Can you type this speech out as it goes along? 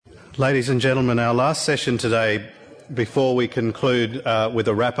Ladies and gentlemen, our last session today, before we conclude with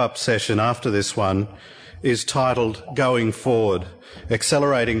a wrap-up session after this one, is titled Going Forward,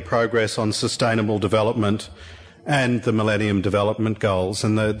 Accelerating Progress on Sustainable Development and the Millennium Development Goals.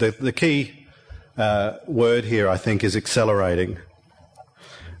 And the key word here, I think, is accelerating.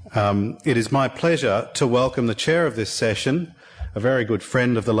 It is my pleasure to welcome the chair of this session, a very good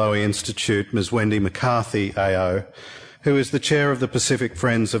friend of the Lowy Institute, Ms. Wendy McCarthy, AO, who is the chair of the Pacific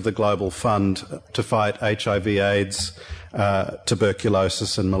Friends of the Global Fund to fight HIV/AIDS,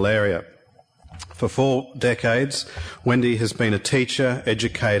 tuberculosis and malaria. For 4 decades, Wendy has been a teacher,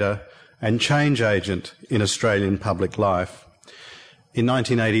 educator and change agent in Australian public life. In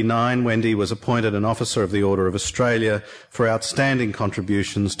 1989, Wendy was appointed an Officer of the Order of Australia for outstanding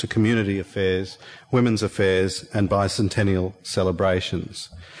contributions to community affairs, women's affairs and bicentennial celebrations.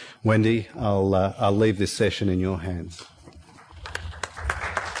 Wendy, I'll leave this session in your hands.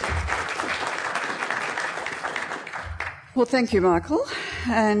 Well, thank you, Michael,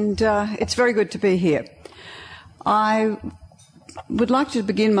 and it's very good to be here. I would like to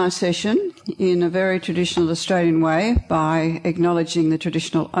begin my session in a very traditional Australian way by acknowledging the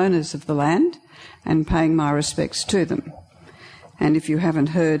traditional owners of the land and paying my respects to them. And if you haven't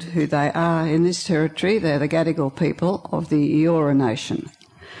heard who they are in this territory, they're the Gadigal people of the Eora Nation,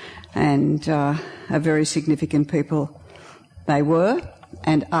 and a very significant people they were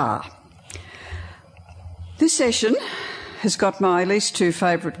and are. This session has got my least 2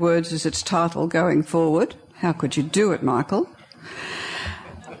 favourite words as its title, Going Forward. How could you do it, Michael?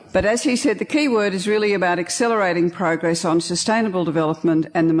 But as he said, the key word is really about accelerating progress on sustainable development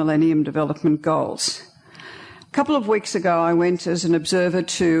and the Millennium Development Goals. A couple of weeks ago, I went as an observer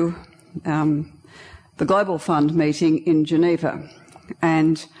to the Global Fund meeting in Geneva.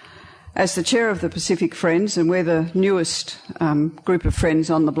 And as the chair of the Pacific Friends, and we're the newest group of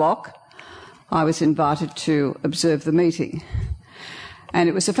friends on the block, I was invited to observe the meeting. And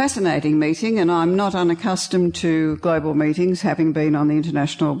it was a fascinating meeting, and I'm not unaccustomed to global meetings, having been on the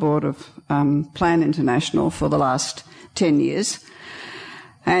International Board of Plan International for the last 10 years.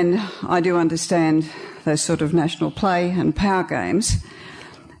 And I do understand those sort of national play and power games.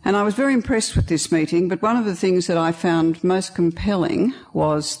 And I was very impressed with this meeting, but one of the things that I found most compelling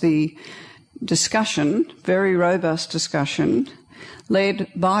was the discussion, very robust discussion, led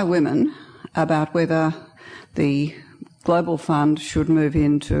by women about whether the Global Fund should move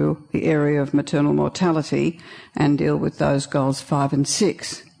into the area of maternal mortality and deal with those goals 5 and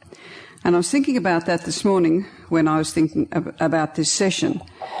 6. And I was thinking about that this morning when I was thinking about this session.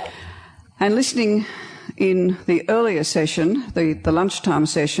 And listening in the earlier session, the lunchtime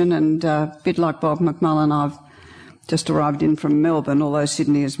session, and a bit like Bob McMullen, I've just arrived in from Melbourne, although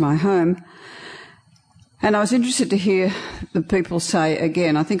Sydney is my home. And I was interested to hear the people say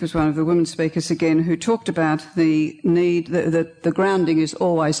again, I think it was one of the women speakers again, who talked about the need, the grounding is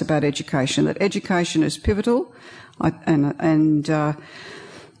always about education, that education is pivotal, and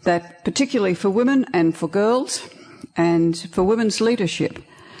that particularly for women and for girls and for women's leadership.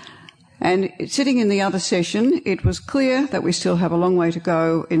 And sitting in the other session, it was clear that we still have a long way to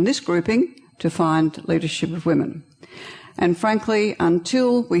go in this grouping to find leadership of women. And frankly,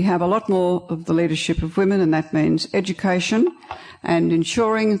 until we have a lot more of the leadership of women, and that means education and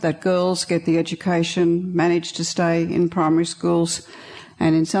ensuring that girls get the education, manage to stay in primary schools,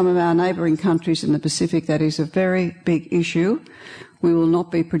 and in some of our neighbouring countries in the Pacific, that is a very big issue. We will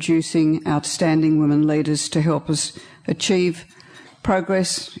not be producing outstanding women leaders to help us achieve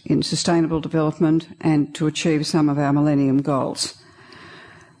progress in sustainable development and to achieve some of our Millennium Goals.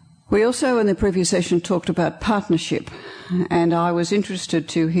 We also, in the previous session, talked about partnership, and I was interested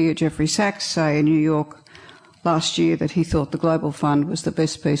to hear Jeffrey Sachs say in New York last year that he thought the Global Fund was the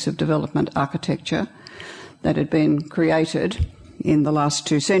best piece of development architecture that had been created in the last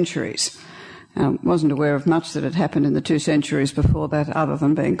 2 centuries. Wasn't aware of much that had happened in the 2 centuries before that other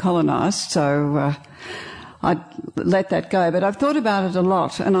than being colonised, so I'd let that go. But I've thought about it a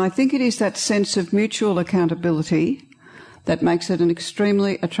lot, and I think it is that sense of mutual accountability that makes it an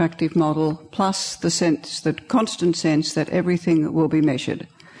extremely attractive model, plus the constant sense that everything will be measured,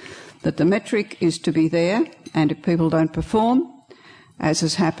 that the metric is to be there, and if people don't perform, as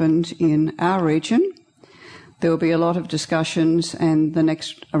has happened in our region, there will be a lot of discussions and the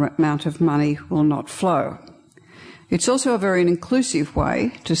next amount of money will not flow. It's also a very inclusive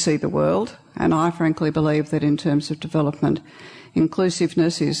way to see the world, and I frankly believe that in terms of development,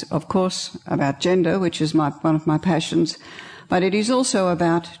 inclusiveness is, of course, about gender, which is one of my passions, but it is also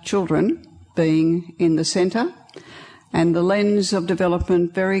about children being in the centre and the lens of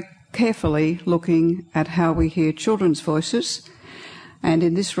development very carefully looking at how we hear children's voices And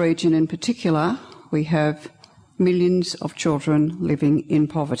in this region in particular, we have millions of children living in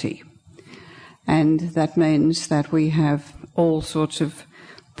poverty. And that means that we have all sorts of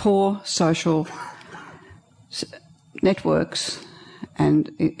poor social networks and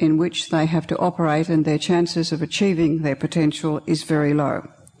in which they have to operate, and their chances of achieving their potential is very low.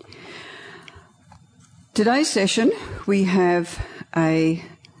 Today's session, we have a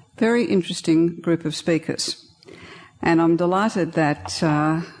very interesting group of speakers, and I'm delighted that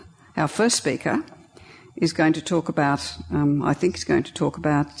our first speaker is going to talk about,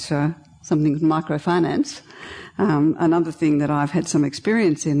 something with microfinance, another thing that I've had some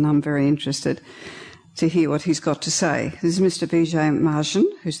experience in. I'm very interested to hear what he's got to say. This is Mr. Vijay Mahajan,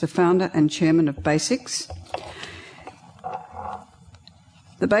 who's the founder and chairman of BASICS.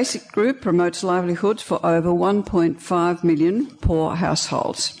 The BASIC Group promotes livelihoods for over 1.5 million poor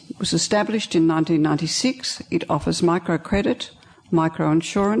households. It was established in 1996. It offers microcredit,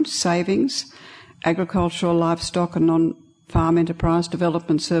 microinsurance, savings, agricultural, livestock and non-farm enterprise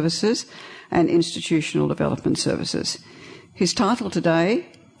development services and institutional development services. His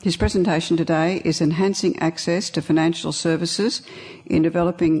presentation today is Enhancing Access to Financial Services in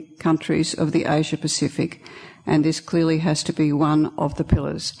Developing Countries of the Asia Pacific, and this clearly has to be one of the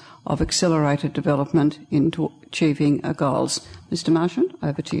pillars of accelerated development into achieving our goals. Mr. Marshan,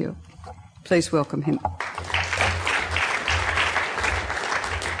 over to you. Please welcome him.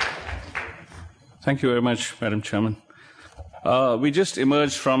 Thank you very much, Madam Chairman. We just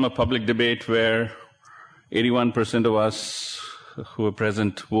emerged from a public debate where 81% of us who were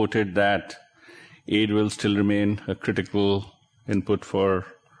present voted that aid will still remain a critical input for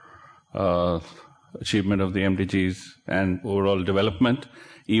achievement of the MDGs and overall development,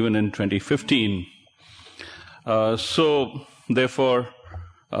 even in 2015. So, therefore,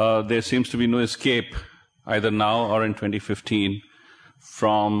 there seems to be no escape, either now or in 2015,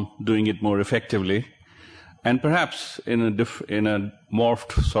 from doing it more effectively, and perhaps in a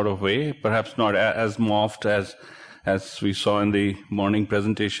morphed sort of way, perhaps not as morphed as we saw in the morning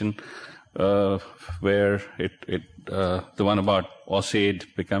presentation, where the one about AusAid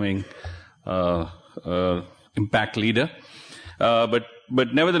becoming impact leader. But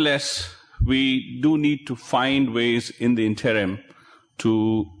nevertheless, we do need to find ways in the interim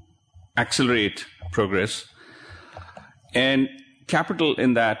to accelerate progress, and capital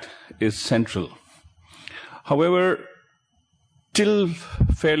in that is central. However, till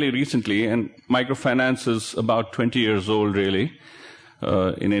fairly recently, and microfinance is about 20 years old really,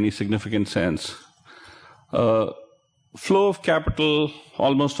 in any significant sense, flow of capital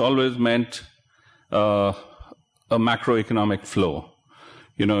almost always meant a macroeconomic flow.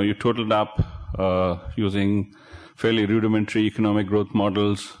 You totaled up using fairly rudimentary economic growth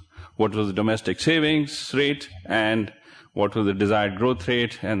models what was the domestic savings rate and what was the desired growth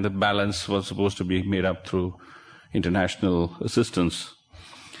rate, and the balance was supposed to be made up through international assistance.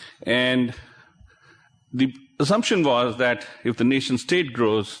 And the assumption was that if the nation state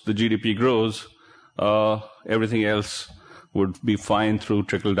grows, the GDP grows, everything else would be fine through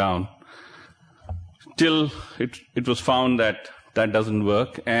trickle down. Till it was found that that doesn't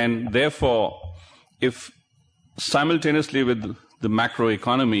work, and therefore, if simultaneously with the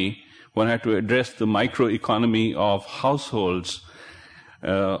macroeconomy, one had to address the microeconomy of households,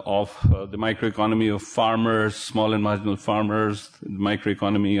 of the microeconomy of farmers, small and marginal farmers, the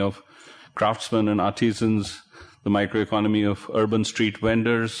microeconomy of craftsmen and artisans, the microeconomy of urban street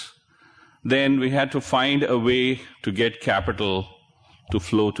vendors, then we had to find a way to get capital to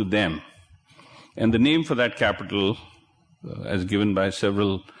flow to them. And the name for that capital, as given by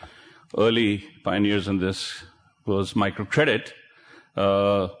several early pioneers in this, was microcredit.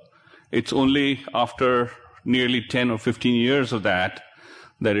 It's only after nearly 10 or 15 years of that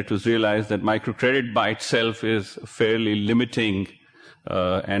it was realized that microcredit by itself is fairly limiting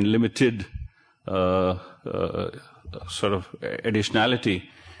and limited sort of additionality.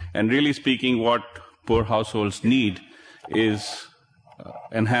 And really speaking, what poor households need is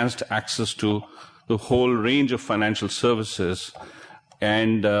enhanced access to the whole range of financial services.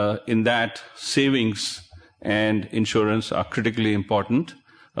 And in that, savings and insurance are critically important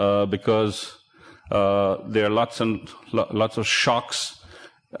because there are lots of shocks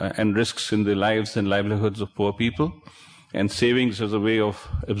and risks in the lives and livelihoods of poor people. And savings is a way of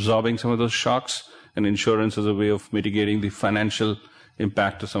absorbing some of those shocks, and insurance is a way of mitigating the financial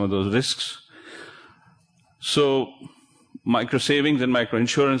impact of some of those risks. So micro savings and micro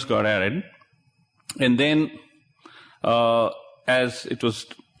insurance got added. And then as it was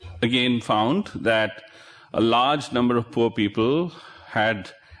again found that a large number of poor people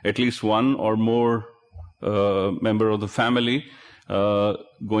had at least one or more member of the family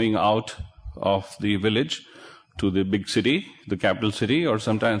going out of the village to the big city, the capital city, or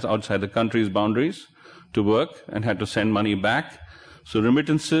sometimes outside the country's boundaries to work and had to send money back. So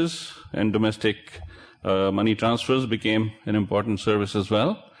remittances and domestic money transfers became an important service as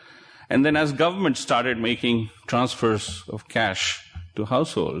well. And then as government started making transfers of cash to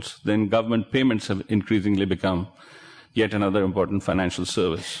households, then government payments have increasingly become yet another important financial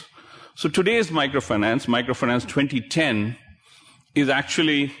service. So today's microfinance 2010, is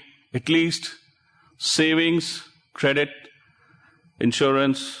actually at least savings, credit,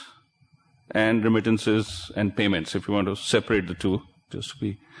 insurance, and remittances and payments, if you want to separate the two, just to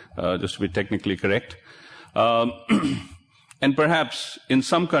be technically correct. And perhaps in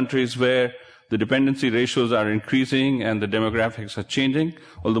some countries where the dependency ratios are increasing and the demographics are changing,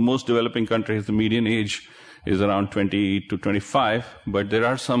 although most developing countries, the median age is around 20 to 25, but there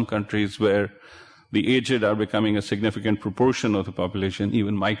are some countries where the aged are becoming a significant proportion of the population.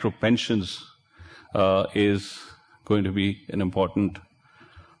 Even micro-pensions is going to be an important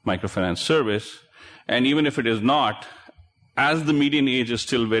microfinance service. And even if it is not, as the median age is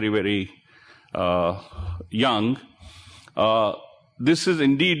still very, very young, this is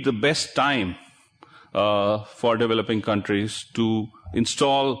indeed the best time for developing countries to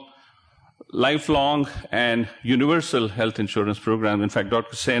install lifelong and universal health insurance programs. In fact,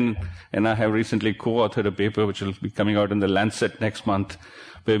 Dr. Sen and I have recently co-authored a paper which will be coming out in the Lancet next month,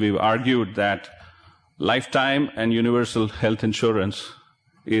 where we've argued that lifetime and universal health insurance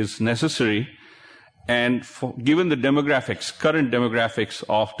is necessary. And given the demographics, current demographics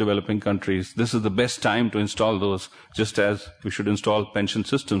of developing countries, this is the best time to install those, just as we should install pension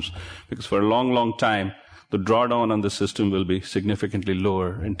systems, because for a long, long time, the drawdown on the system will be significantly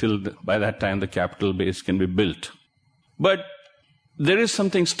lower until by that time the capital base can be built. But there is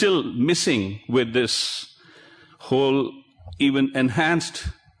something still missing with this whole even enhanced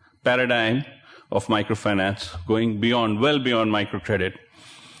paradigm of microfinance, going beyond, well beyond microcredit.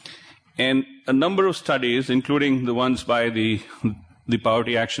 And a number of studies, including the ones by the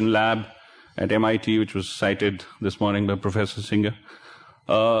Poverty Action Lab at MIT, which was cited this morning by Professor Singer,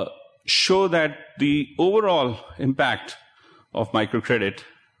 show that the overall impact of microcredit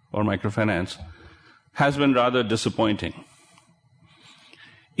or microfinance has been rather disappointing.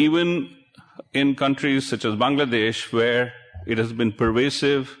 Even in countries such as Bangladesh, where it has been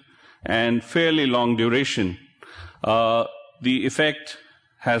pervasive and fairly long duration, the effect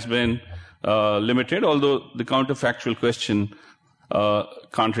has been limited, although the counterfactual question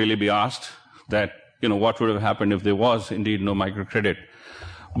can't really be asked, that, what would have happened if there was indeed no microcredit.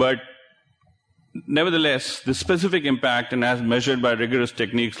 But nevertheless, the specific impact, and as measured by rigorous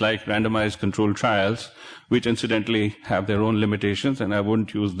techniques like randomized controlled trials, which incidentally have their own limitations, and I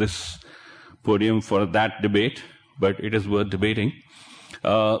wouldn't use this podium for that debate, but it is worth debating.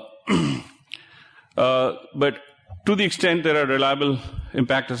 But to the extent there are reliable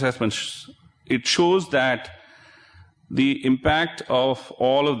impact assessments, it shows that the impact of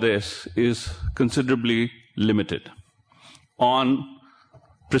all of this is considerably limited on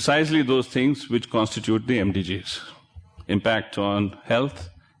precisely those things which constitute the MDGs. Impact on health,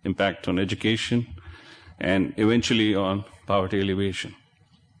 impact on education, and eventually on poverty alleviation.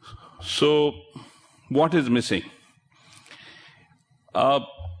 So, what is missing?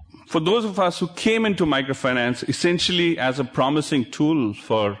 For those of us who came into microfinance essentially as a promising tool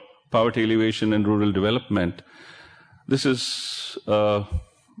for poverty alleviation and rural development, this is an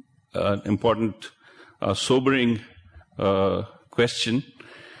important, sobering question.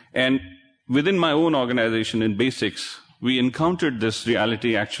 And within my own organization in Basics, we encountered this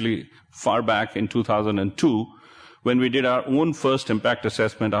reality actually far back in 2002 when we did our own first impact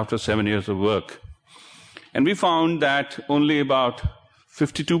assessment after 7 years of work. And we found that only about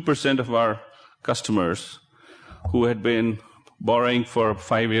 52% of our customers who had been borrowing for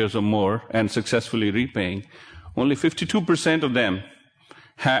 5 years or more and successfully repaying, only 52% of them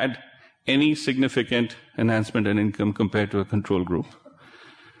had any significant enhancement in income compared to a control group.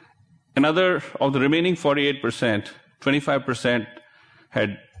 Another of the remaining 48%, 25%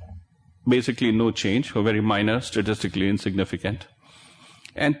 had basically no change, or very minor, statistically insignificant.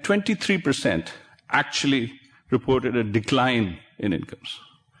 And 23% actually reported a decline in incomes.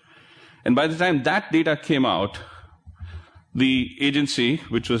 And by the time that data came out, the agency,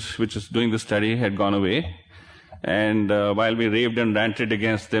 which is doing the study, had gone away. And while we raved and ranted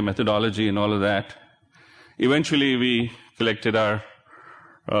against their methodology and all of that, eventually we collected our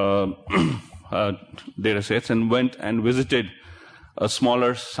data sets and went and visited a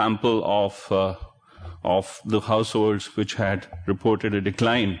smaller sample of the households which had reported a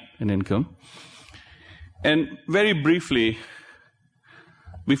decline in income. And very briefly,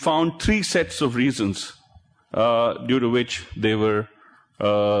 we found three sets of reasons due to which they were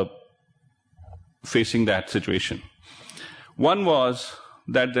facing that situation. One was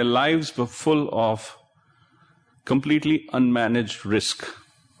that their lives were full of completely unmanaged risk.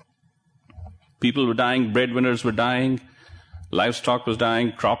 People were dying, breadwinners were dying, livestock was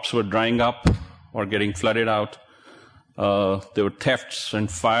dying, crops were drying up or getting flooded out. There were thefts and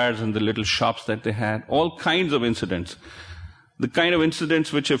fires in the little shops that they had, all kinds of incidents. The kind of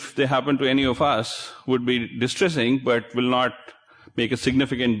incidents which, if they happen to any of us, would be distressing, but will not make a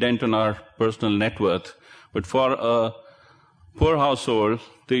significant dent on our personal net worth. But for a poor household,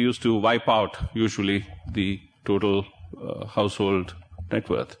 they used to wipe out, usually, the total household net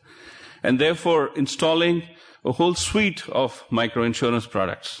worth. And therefore, installing a whole suite of microinsurance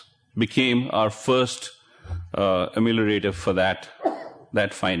products became our first ameliorative for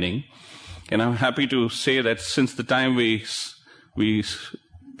that finding. And I'm happy to say that since the time we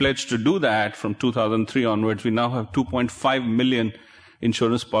pledged to do that from 2003 onwards, we now have 2.5 million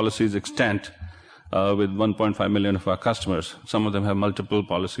insurance policies extant with 1.5 million of our customers. Some of them have multiple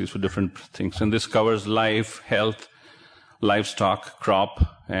policies for different things. And this covers life, health, livestock,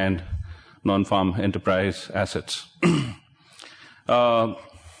 crop, and non-farm enterprise assets.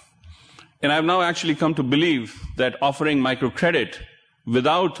 And I've now actually come to believe that offering microcredit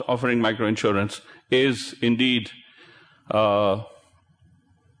without offering microinsurance is indeed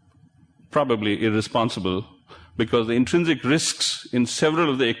probably irresponsible, because the intrinsic risks in several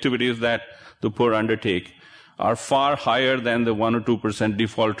of the activities that the poor undertake are far higher than the 1 or 2%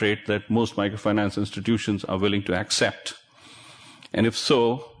 default rate that most microfinance institutions are willing to accept. And if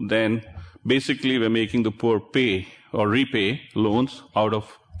so, then basically we're making the poor pay or repay loans out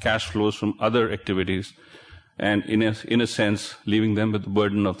of cash flows from other activities, and in a sense, leaving them with the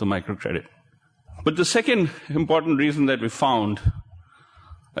burden of the microcredit. But the second important reason that we found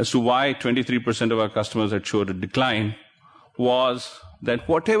as to why 23% of our customers had showed a decline was that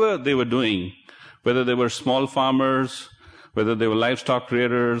whatever they were doing, whether they were small farmers, whether they were livestock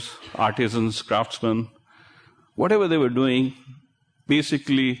rearers, artisans, craftsmen, whatever they were doing,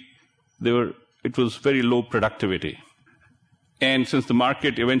 basically it was very low productivity. And since the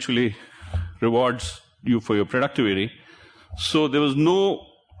market eventually rewards you for your productivity, so there was no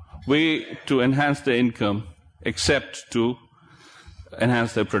way to enhance their income except to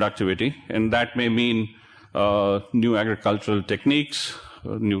enhance their productivity. And that may mean new agricultural techniques,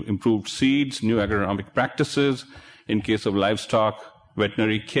 new improved seeds, new agronomic practices. In case of livestock,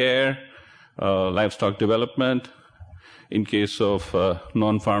 veterinary care, livestock development. In case of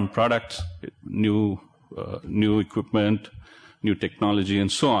non-farm products, new equipment, new technology,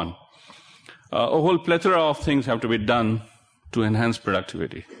 and so on. A whole plethora of things have to be done to enhance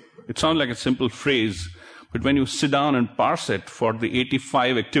productivity. It sounds like a simple phrase, but when you sit down and parse it for the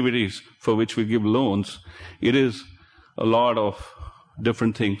 85 activities for which we give loans, it is a lot of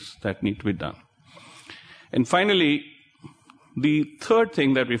different things that need to be done. And finally, the third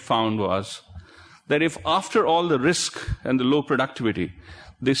thing that we found was that if after all the risk and the low productivity,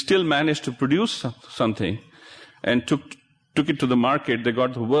 they still managed to produce something and took it to the market, they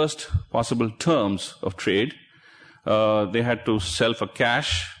got the worst possible terms of trade. They had to sell for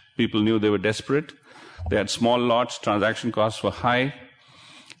cash. People knew they were desperate. They had small lots. Transaction costs were high.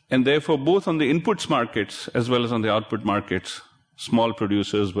 And therefore, both on the inputs markets as well as on the output markets, small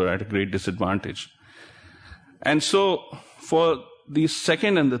producers were at a great disadvantage. And so for the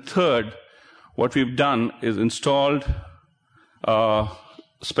second and the third, what we've done is installed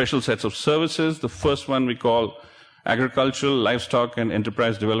special sets of services. The first one we call agricultural, livestock, and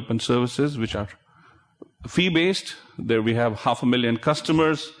enterprise development services, which are fee-based. There we have 500,000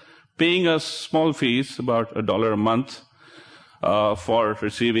 customers paying us small fees, about $1 a month, for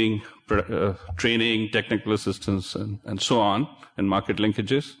receiving training, technical assistance, and so on, and market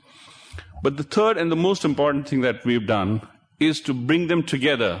linkages. But the third and the most important thing that we've done is to bring them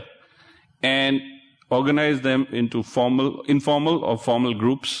together and organize them into informal or formal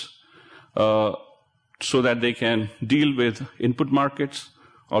groups so that they can deal with input markets,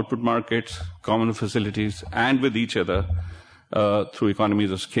 output markets, common facilities, and with each other through economies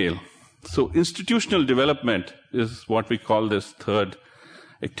of scale. So institutional development is what we call this third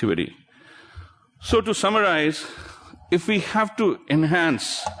activity. So to summarize, if we have to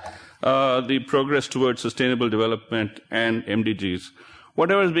enhance the progress towards sustainable development and MDGs,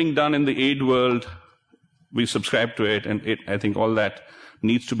 whatever is being done in the aid world, we subscribe to it, and I think all that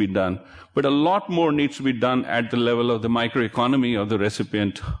needs to be done. But a lot more needs to be done at the level of the microeconomy of the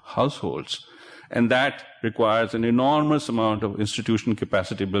recipient households. And that requires an enormous amount of institutional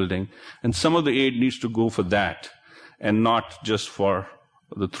capacity building. And some of the aid needs to go for that, and not just for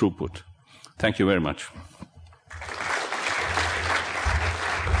the throughput. Thank you very much.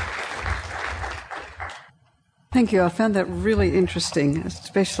 Thank you. I found that really interesting,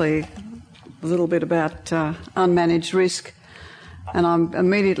 especially a little bit about unmanaged risk. And I'm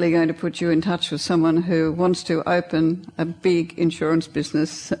immediately going to put you in touch with someone who wants to open a big insurance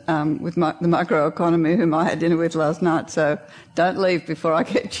business with the microeconomy, whom I had dinner with last night. So don't leave before I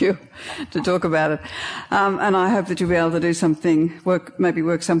get you to talk about it. And I hope that you'll be able to do something, maybe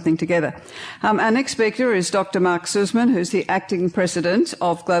work something together. Our next speaker is Dr. Mark Sussman, who's the Acting President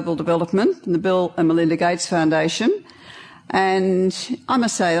of Global Development in the Bill and Melinda Gates Foundation. And I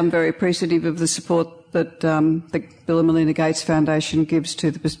must say I'm very appreciative of the support that the Bill and Melinda Gates Foundation gives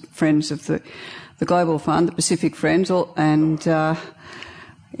to the friends of the Global Fund, the Pacific Friends, and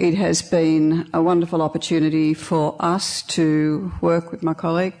it has been a wonderful opportunity for us to work with my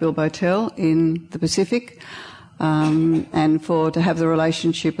colleague Bill Botel in the Pacific and to have the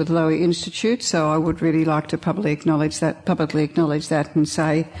relationship with Lowy Institute. So I would really like to publicly acknowledge that and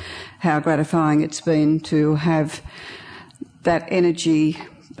say how gratifying it's been to have that energy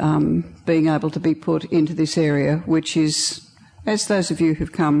being able to be put into this area, which is, as those of you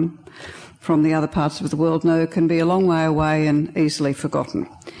who've come from the other parts of the world know, can be a long way away and easily forgotten.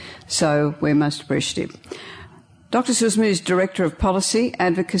 So we're most appreciative. Dr. Sussman is Director of Policy,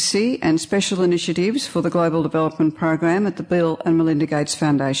 Advocacy and Special Initiatives for the Global Development Program at the Bill and Melinda Gates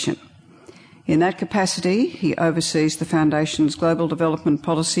Foundation. In that capacity, he oversees the Foundation's global development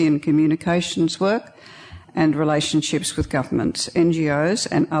policy and communications work and relationships with governments, NGOs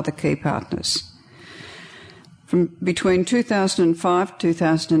and other key partners. Between 2005 and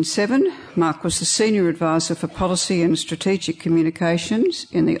 2007, Mark was the Senior Advisor for Policy and Strategic Communications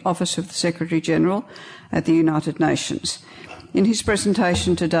in the Office of the Secretary-General at the United Nations. In his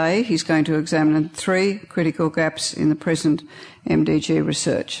presentation today, he's going to examine 3 critical gaps in the present MDG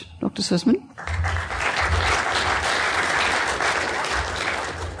research. Dr. Sussman.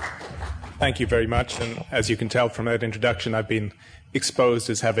 Thank you very much. And as you can tell from that introduction, I've been exposed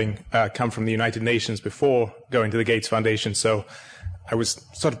as having come from the United Nations before going to the Gates Foundation. So I was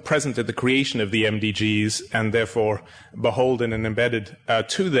sort of present at the creation of the MDGs and therefore beholden and embedded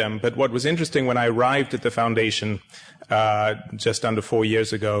to them. But what was interesting when I arrived at the foundation just under 4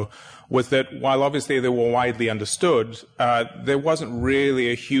 years ago was that while obviously they were widely understood, there wasn't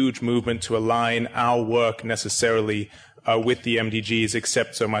really a huge movement to align our work necessarily with the MDGs,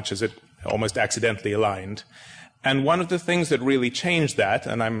 except so much as it almost accidentally aligned. And one of the things that really changed that,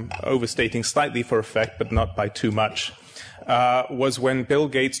 and I'm overstating slightly for effect, but not by too much, was when Bill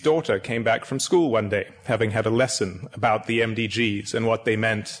Gates' daughter came back from school one day, having had a lesson about the MDGs and what they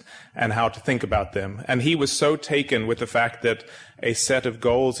meant and how to think about them. And he was so taken with the fact that a set of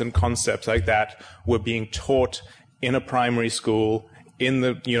goals and concepts like that were being taught in a primary school in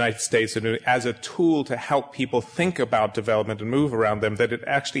the United States as a tool to help people think about development and move around them, that it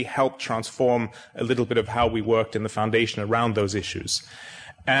actually helped transform a little bit of how we worked in the foundation around those issues.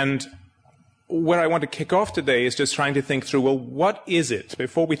 And where I want to kick off today is just trying to think through, well, what is it,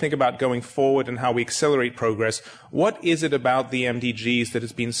 before we think about going forward and how we accelerate progress, what is it about the MDGs that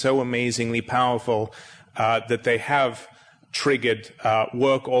has been so amazingly powerful that they have triggered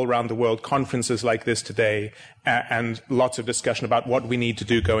work all around the world, conferences like this today, and lots of discussion about what we need to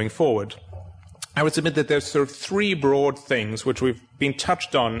do going forward. I would submit that there's sort of 3 broad things which we've been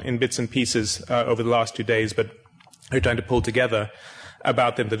touched on in bits and pieces over the last 2 days, but we're trying to pull together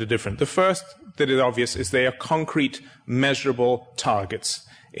about them that are different. The first that is obvious is they are concrete, measurable targets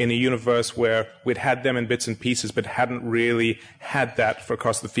in a universe where we'd had them in bits and pieces but hadn't really had that for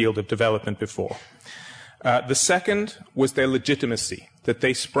across the field of development before. The second was their legitimacy, that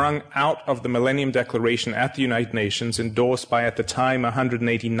they sprung out of the Millennium Declaration at the United Nations, endorsed by, at the time,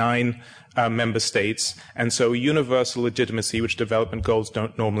 189 member states, and so universal legitimacy, which development goals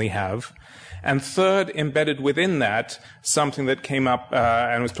don't normally have. And third, embedded within that, something that came up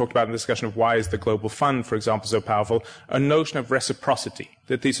and was talked about in the discussion of why is the Global Fund, for example, so powerful, a notion of reciprocity,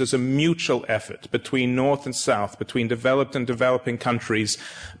 that this is a mutual effort between North and South, between developed and developing countries,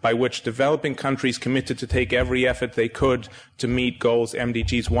 by which developing countries committed to take every effort they could to meet goals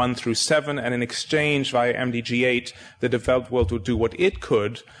MDGs 1 through 7, and in exchange via MDG 8, the developed world would do what it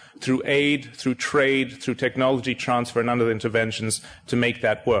could through aid, through trade, through technology transfer and other interventions to make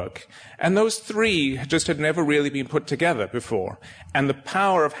that work. And those 3 just had never really been put together before. And the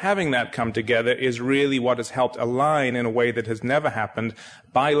power of having that come together is really what has helped align in a way that has never happened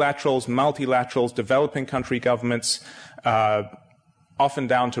bilaterals, multilaterals, developing country governments, often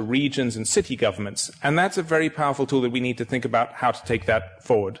down to regions and city governments. And that's a very powerful tool that we need to think about how to take that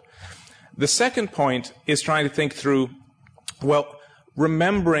forward. The second point is trying to think through, well,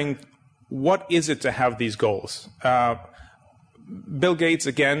 remembering what is it to have these goals. Bill Gates,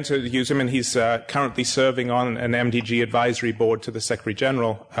 again, to use him, and he's currently serving on an MDG advisory board to the Secretary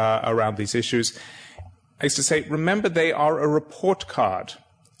General around these issues. I used to say, remember, they are a report card.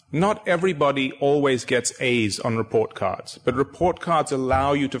 Not everybody always gets A's on report cards, but report cards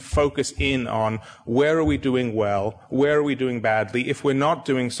allow you to focus in on where are we doing well, where are we doing badly. If we're not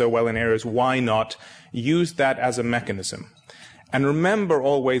doing so well in areas, why not? Use that as a mechanism. And remember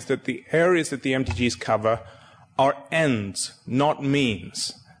always that the areas that the MDGs cover are ends, not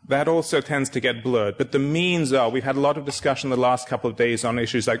means. That also tends to get blurred. But the means are, we've had a lot of discussion the last couple of days on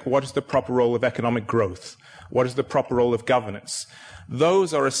issues like what is the proper role of economic growth? What is the proper role of governance?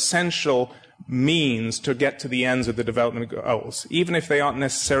 Those are essential means to get to the ends of the development goals. Even if they aren't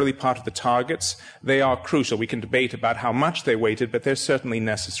necessarily part of the targets, they are crucial. We can debate about how much they're weighted, but they're certainly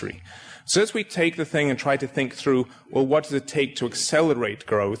necessary. So as we take the thing and try to think through, well, what does it take to accelerate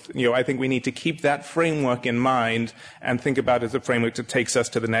growth? I think we need to keep that framework in mind and think about it as a framework that takes us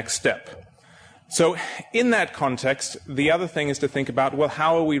to the next step. So in that context, the other thing is to think about, well,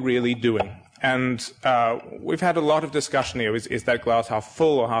 how are we really doing? And we've had a lot of discussion here. Is that glass half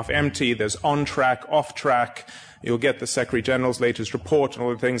full or half empty? There's on track, off track. You'll get the Secretary General's latest report, and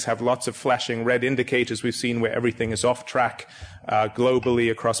all the things have lots of flashing red indicators we've seen where everything is off track globally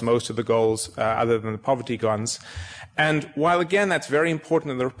across most of the goals, other than the poverty ones. And while, again, that's very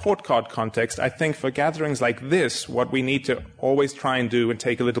important in the report card context, I think for gatherings like this, what we need to always try and do and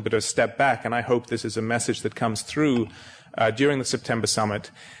take a little bit of a step back, and I hope this is a message that comes through during the September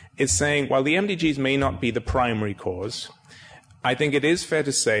summit, is saying, while the MDGs may not be the primary cause, I think it is fair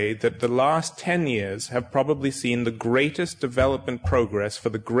to say that the last 10 years have probably seen the greatest development progress for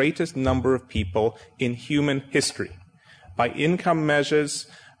the greatest number of people in human history. By income measures,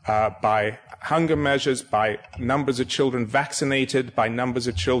 by hunger measures, by numbers of children vaccinated, by numbers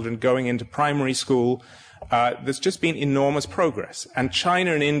of children going into primary school, there's just been enormous progress. And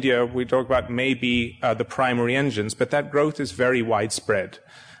China and India, we talk about, may be the primary engines, but that growth is very widespread.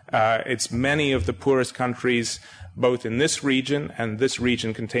 It's many of the poorest countries, both in this region, and this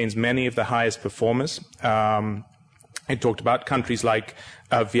region contains many of the highest performers. I talked about countries like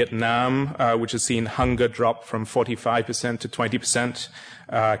Vietnam, which has seen hunger drop from 45% to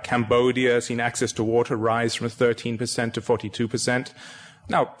 20%. Cambodia has seen access to water rise from 13% to 42%.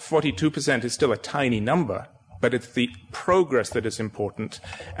 Now, 42% is still a tiny number, but it's the progress that is important.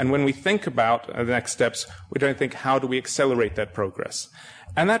 And when we think about the next steps, we don't think, how do we accelerate that progress?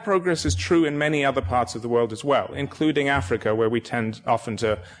 And that progress is true in many other parts of the world as well, including Africa, where we tend often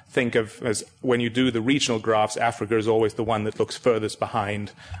to think of as, when you do the regional graphs, Africa is always the one that looks furthest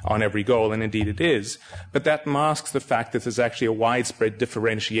behind on every goal, and indeed it is. But that masks the fact that there's actually a widespread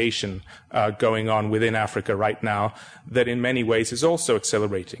differentiation going on within Africa right now that in many ways is also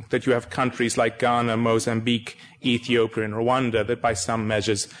accelerating. That you have countries like Ghana, Mozambique, Ethiopia, and Rwanda that by some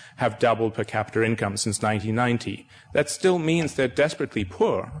measures have doubled per capita income since 1990. That still means they're desperately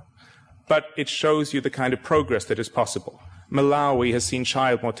poor, but it shows you the kind of progress that is possible. Malawi has seen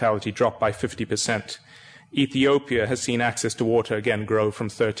child mortality drop by 50%. Ethiopia has seen access to water again grow from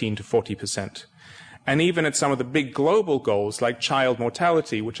 13 to 40%. And even at some of the big global goals like child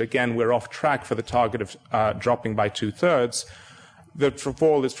mortality, which again we're off track for the target of dropping by 2/3, the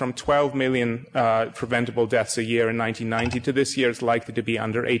fall is from 12 million preventable deaths a year in 1990 to this year it's likely to be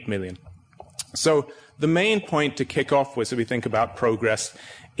under 8 million. So the main point to kick off with as we think about progress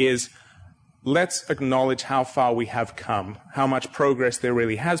is let's acknowledge how far we have come, how much progress there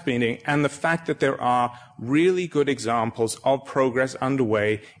really has been, and the fact that there are really good examples of progress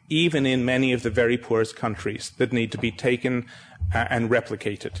underway, even in many of the very poorest countries, that need to be taken and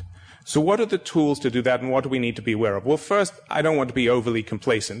replicated. So what are the tools to do that, and what do we need to be aware of? Well, first, I don't want to be overly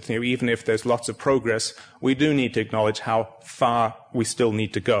complacent. Even if there's lots of progress, we do need to acknowledge how far we still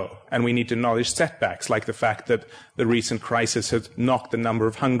need to go. And we need to acknowledge setbacks, like the fact that the recent crisis has knocked the number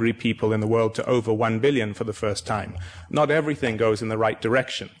of hungry people in the world to over 1 billion for the first time. Not everything goes in the right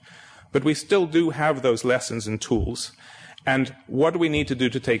direction. But we still do have those lessons and tools. And what do we need to do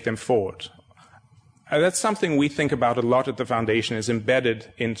to take them forward? That's something we think about a lot at the Foundation, is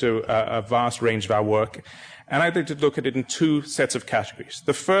embedded into a vast range of our work. And I'd like to look at it in two sets of categories.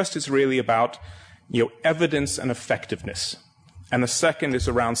 The first is really about evidence and effectiveness. And the second is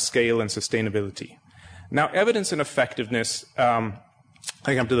around scale and sustainability. Now, evidence and effectiveness, I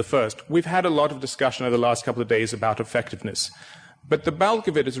come to the first. We've had a lot of discussion over the last couple of days about effectiveness. But the bulk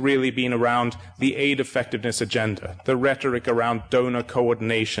of it has really been around the aid effectiveness agenda, the rhetoric around donor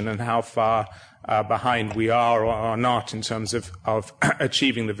coordination and how far behind we are or are not in terms of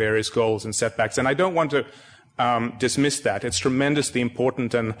achieving the various goals and setbacks. And I don't want to dismiss that. It's tremendously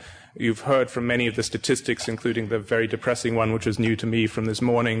important, and you've heard from many of the statistics, including the very depressing one, which was new to me from this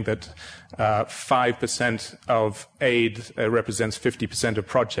morning, that 5% of aid represents 50% of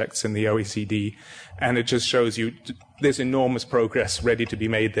projects in the OECD, and it just shows you there's enormous progress ready to be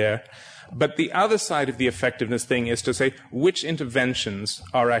made there. But the other side of the effectiveness thing is to say which interventions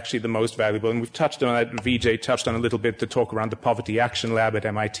are actually the most valuable. And we've touched on that, Vijay touched on a little bit to talk around the Poverty Action Lab at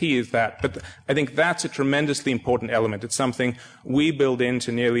MIT is that. But I think that's a tremendously important element. It's something we build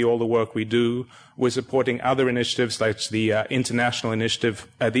into nearly all the work we do. We're supporting other initiatives like the international initiative,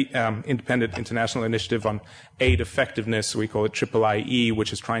 the Independent International Initiative on Aid Effectiveness. We call it IIIE,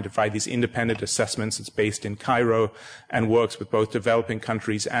 which is trying to provide these independent assessments. It's based in Cairo and works with both developing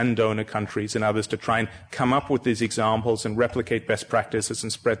countries and donor countries and others to try and come up with these examples and replicate best practices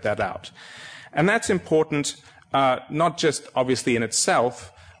and spread that out. And that's important, not just obviously in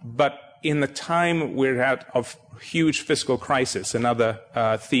itself, but in the time we're at of huge fiscal crisis, another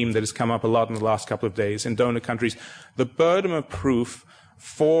theme that has come up a lot in the last couple of days in donor countries, the burden of proof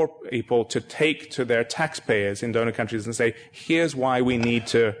for people to take to their taxpayers in donor countries and say, here's why we need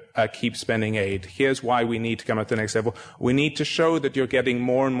to keep spending aid. Here's why we need to come at the next level. We need to show that you're getting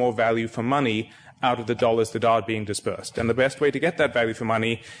more and more value for money out of the dollars that are being dispersed. And the best way to get that value for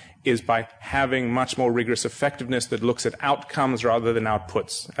money is by having much more rigorous effectiveness that looks at outcomes rather than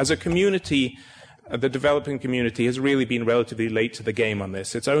outputs. As a community, the developing community has really been relatively late to the game on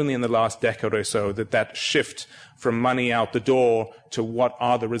this. It's only in the last decade or so that that shift from money out the door to what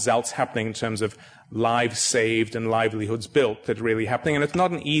are the results happening in terms of lives saved and livelihoods built that are really happening. And it's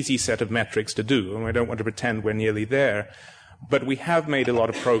not an easy set of metrics to do, and I don't want to pretend we're nearly there. But we have made a lot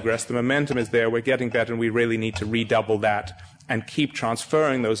of progress. The momentum is there. We're getting better, and we really need to redouble that and keep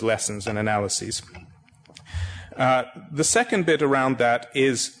transferring those lessons and analyses. The second bit around that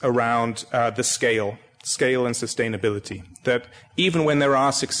is around the scale and sustainability. That even when there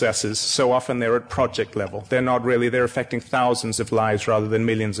are successes, so often they're at project level. They're affecting thousands of lives rather than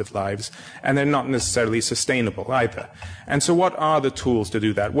millions of lives, and they're not necessarily sustainable either. And so what are the tools to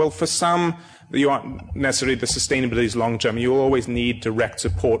do that? Well, for some, you aren't necessarily the sustainability is long-term. You will always need direct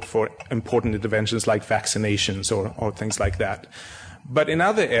support for important interventions like vaccinations or things like that. But in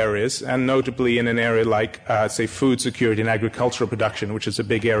other areas, and notably in an area like, say, food security and agricultural production, which is a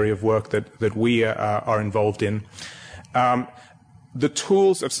big area of work that we are involved in, the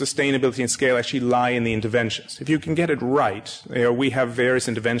tools of sustainability and scale actually lie in the interventions. If you can get it right, we have various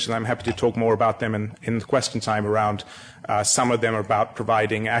interventions. I'm happy to talk more about them in the question time around. Some of them are about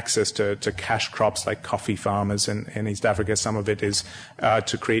providing access to cash crops like coffee farmers in East Africa. Some of it is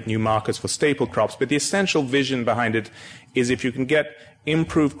to create new markets for staple crops. But the essential vision behind it is if you can get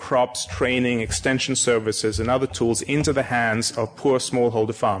improved crops, training, extension services, and other tools into the hands of poor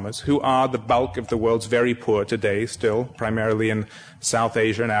smallholder farmers, who are the bulk of the world's very poor today still, primarily in South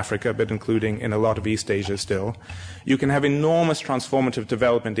Asia and Africa, but including in a lot of East Asia still, you can have enormous transformative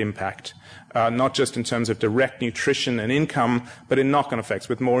development impact, not just in terms of direct nutrition and income, but in knock-on effects.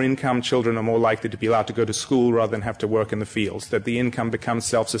 With more income, children are more likely to be allowed to go to school rather than have to work in the fields, that the income becomes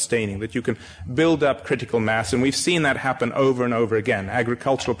self-sustaining, that you can build up critical mass, and we've seen that happen over and over again.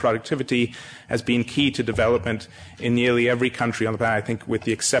 Agricultural productivity has been key to development in nearly every country on the planet, I think with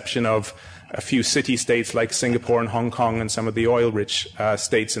the exception of a few city-states like Singapore and Hong Kong and some of the oil-rich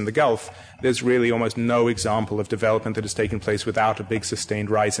states in the Gulf. There's really almost no example of development that has taken place without a big sustained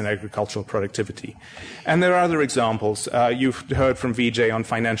rise in agricultural productivity. And there are other examples. You've heard from Vijay on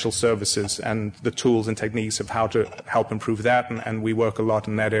financial services and the tools and techniques of how to help improve that, and we work a lot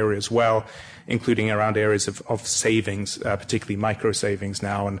in that area as well, including around areas of savings, particularly micro savings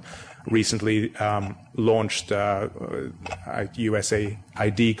now, and recently launched a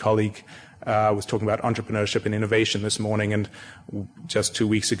USAID colleague was talking about entrepreneurship and innovation this morning, and just 2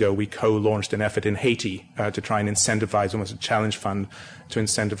 weeks ago we co-launched an effort in Haiti to try and incentivize, almost a challenge fund, to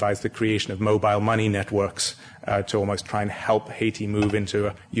incentivize the creation of mobile money networks to almost try and help Haiti move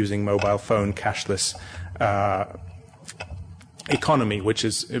into using mobile phone cashless economy, which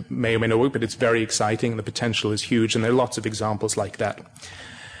is, it may or may not work, but it's very exciting. The potential is huge, and there are lots of examples like that.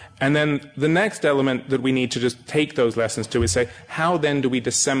 And then the next element that we need to just take those lessons to is say, how then do we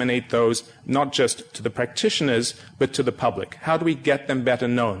disseminate those not just to the practitioners, but to the public? How do we get them better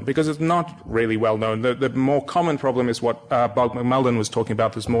known? Because it's not really well known. The more common problem is what Bob McMullen was talking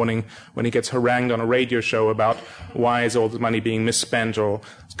about this morning when he gets harangued on a radio show about why is all the money being misspent, or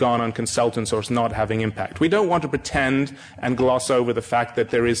gone on consultants or is not having impact. We don't want to pretend and gloss over the fact that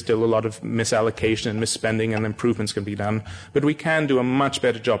there is still a lot of misallocation and misspending and improvements can be done, but we can do a much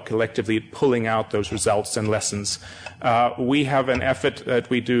better job collectively at pulling out those results and lessons. We have an effort that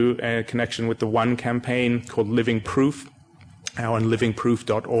we do in connection with the One campaign called Living Proof, now on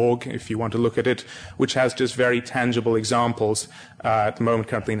livingproof.org, if you want to look at it, which has just very tangible examples at the moment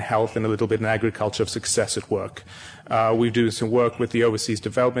currently in health and a little bit in agriculture of success at work. We do some work with the Overseas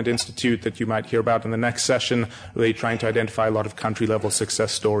Development Institute that you might hear about in the next session, really trying to identify a lot of country-level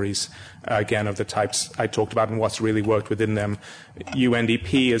success stories, again, of the types I talked about and what's really worked within them.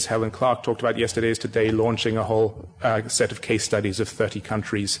 UNDP, as Helen Clark talked about yesterday, is today launching a whole set of case studies of 30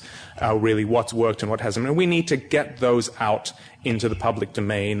 countries, really what's worked and what hasn't. And we need to get those out into the public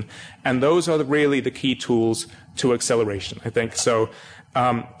domain. And those are really the key tools to acceleration, I think. So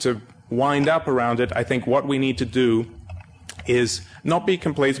to wind up around it, I think what we need to do is not be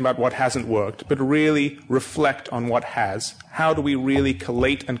complacent about what hasn't worked, but really reflect on what has. How do we really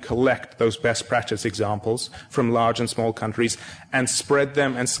collate and collect those best practice examples from large and small countries and spread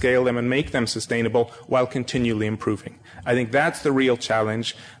them and scale them and make them sustainable while continually improving? I think that's the real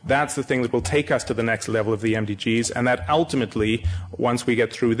challenge. That's the thing that will take us to the next level of the MDGs, and that ultimately, once we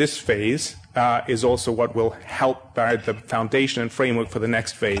get through this phase, is also what will help provide the foundation and framework for the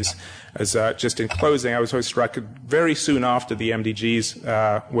next phase. As just in closing, I was always struck very soon after the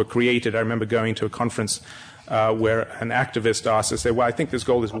MDGs were created. I remember going to a conference where an activist asked us, well, I think this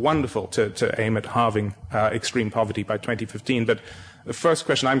goal is wonderful to aim at halving extreme poverty by 2015, but the first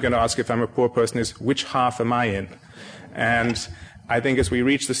question I'm going to ask if I'm a poor person is, which half am I in? And I think as we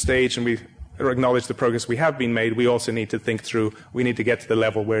reach the stage and we acknowledge the progress we have been made, we also need to think through, we need to get to the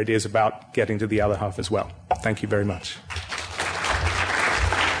level where it is about getting to the other half as well. Thank you very much.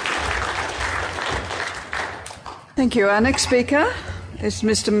 Thank you. Our next speaker is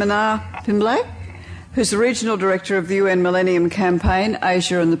Mr. Manar Pimblay, who's the Regional Director of the UN Millennium Campaign,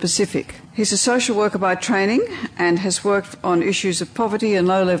 Asia and the Pacific. He's a social worker by training and has worked on issues of poverty and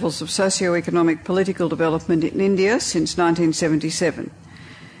low levels of socio-economic political development in India since 1977.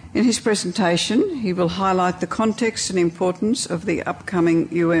 In his presentation, he will highlight the context and importance of the upcoming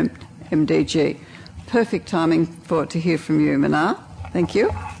UN MDG. Perfect timing to hear from you, Manar. Thank you.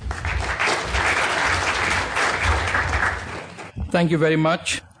 Thank you very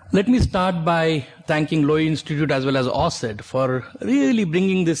much. Let me start by thanking Lowy Institute as well as OSCED for really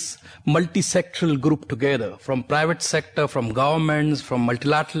bringing this multi-sectoral group together, from private sector, from governments, from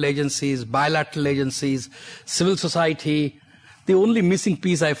multilateral agencies, bilateral agencies, civil society. The only missing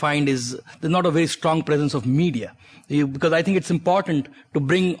piece I find is there's not a very strong presence of media, because I think it's important to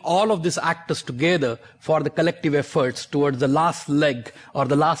bring all of these actors together for the collective efforts towards the last leg or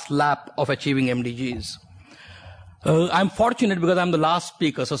the last lap of achieving MDGs. I'm fortunate because I'm the last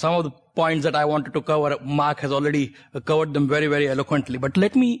speaker, so some of the points that I wanted to cover, Mark has already covered them very, very eloquently. But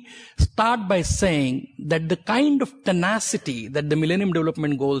let me start by saying that the kind of tenacity that the Millennium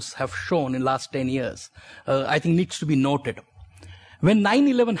Development Goals have shown in the last 10 years, I think needs to be noted. When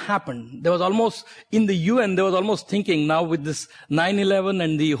 9/11 happened, there was almost, in the UN, there was almost thinking now with this 9/11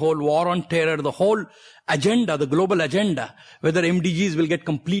 and the whole war on terror, the whole agenda, the global agenda, whether MDGs will get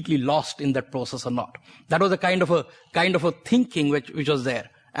completely lost in that process or not. That was a kind of a thinking which was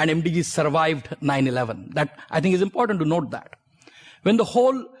there. And MDGs survived 9/11. That, I think, is important to note that. When the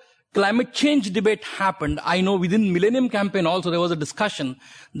whole climate change debate happened, I know within Millennium Campaign also there was a discussion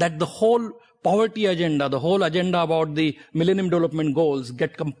that the whole poverty agenda, the whole agenda about the Millennium Development Goals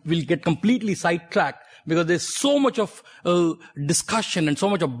will get completely sidetracked because there's so much of discussion and so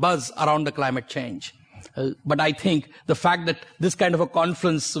much of buzz around the climate change. But I think the fact that this kind of a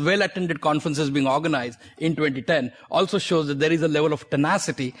conference, well-attended conference is being organized in 2010 also shows that there is a level of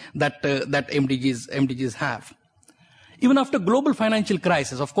tenacity that MDGs have. Even after global financial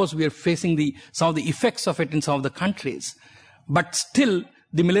crisis, of course, we are facing some of the effects of it in some of the countries. But still,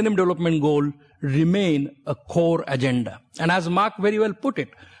 the Millennium Development Goal remain a core agenda. And as Mark very well put it,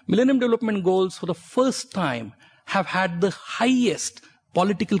 Millennium Development Goals for the first time have had the highest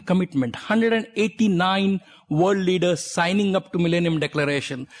political commitment, 189 world leaders signing up to Millennium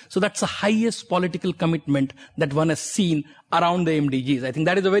Declaration. So that's the highest political commitment that one has seen around the MDGs. I think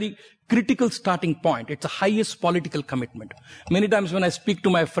that is a very critical starting point. It's the highest political commitment. Many times when I speak to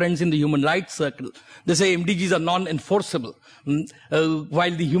my friends in the human rights circle, they say MDGs are non-enforceable.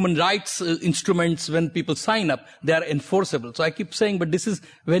 While the human rights instruments, when people sign up, they are enforceable. So I keep saying, but this is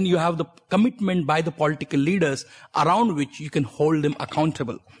when you have the commitment by the political leaders around which you can hold them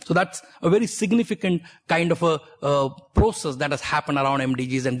accountable. So that's a very significant kind of of a process that has happened around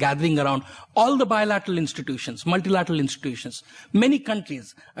MDGs and gathering around all the bilateral institutions, multilateral institutions. Many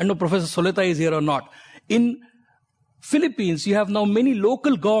countries, I know Professor Soleta is here or not, in Philippines, you have now many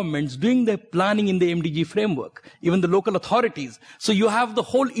local governments doing their planning in the MDG framework, even the local authorities. So you have the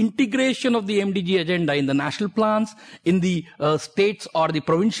whole integration of the MDG agenda in the national plans, in the states or the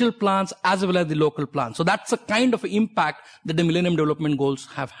provincial plans, as well as the local plans. So that's a kind of impact that the Millennium Development Goals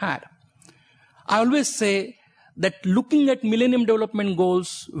have had. I always say that looking at Millennium Development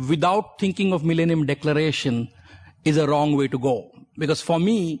Goals without thinking of Millennium Declaration is a wrong way to go. Because for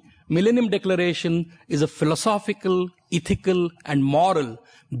me, Millennium Declaration is a philosophical, ethical, and moral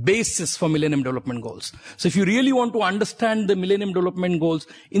basis for Millennium Development Goals. So if you really want to understand the Millennium Development Goals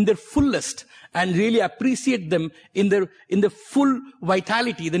in their fullest and really appreciate them in their full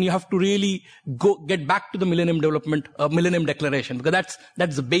vitality, then you have to really get back to the Millennium Declaration, because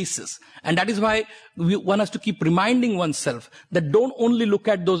that's the basis. And that is why one has to keep reminding oneself that don't only look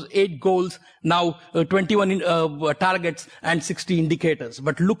at those 8 goals, now 21 targets and 60 indicators,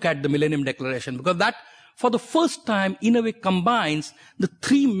 but look at the Millennium Declaration, because that for the first time in a way combines the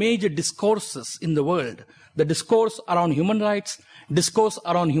 3 major discourses in the world: the discourse around human rights, discourse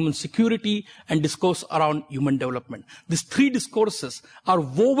around human security, and discourse around human development. These 3 discourses are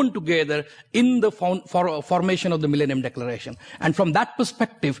woven together in the formation of the Millennium Declaration. And from that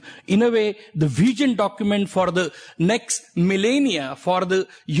perspective, in a way, the vision document for the next millennia for the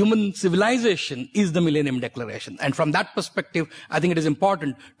human civilization is the Millennium Declaration. And from that perspective, I think it is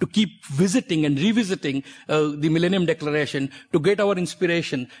important to keep visiting and revisiting the Millennium Declaration to get our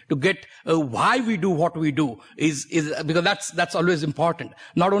inspiration, to get why we do what we do, is because that's always important.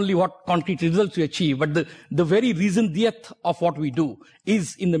 Not only what concrete results we achieve, but the very reason d'etre of what we do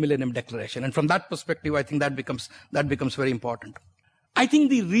is in the Millennium Declaration. And from that perspective, I think that becomes very important. I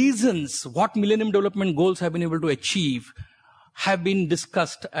think the reasons what Millennium Development Goals have been able to achieve have been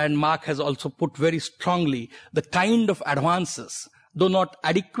discussed, and Mark has also put very strongly the kind of advances, though not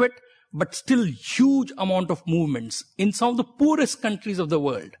adequate, but still huge amount of movements in some of the poorest countries of the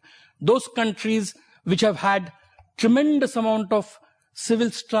world. Those countries which have had tremendous amount of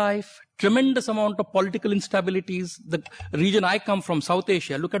civil strife, tremendous amount of political instabilities. The region I come from, South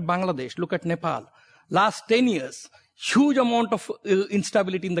Asia, look at Bangladesh, look at Nepal. Last 10 years, huge amount of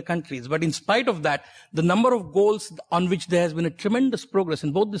instability in the countries. But in spite of that, the number of goals on which there has been a tremendous progress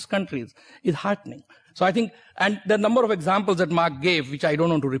in both these countries is heartening. So I think, and the number of examples that Mark gave, which I don't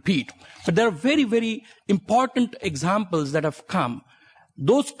want to repeat, but there are very, very important examples that have come.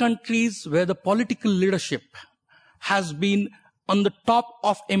 Those countries where the political leadership has been on the top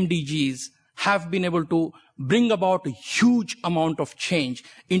of MDGs have been able to bring about a huge amount of change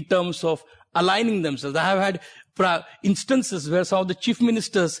in terms of aligning themselves. I have had instances where some of the chief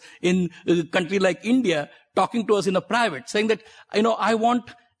ministers in a country like India talking to us in a private, saying that, I want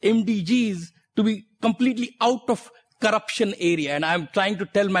MDGs to be completely out of corruption area, and I'm trying to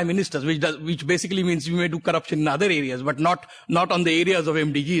tell my ministers, which basically means you may do corruption in other areas, but not on the areas of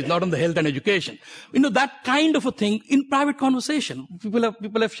MDGs, not on the health and education. That kind of a thing in private conversation.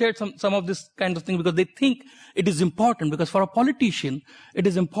 People have shared some of this kind of thing because they think it is important, because for a politician, it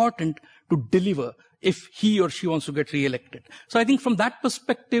is important to deliver if he or she wants to get re-elected. So I think from that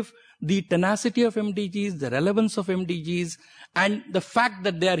perspective, the tenacity of MDGs, the relevance of MDGs, and the fact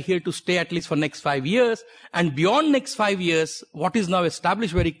that they are here to stay at least for next 5 years, and beyond next 5 years, what is now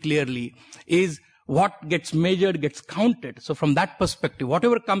established very clearly is what gets measured, gets counted. So from that perspective,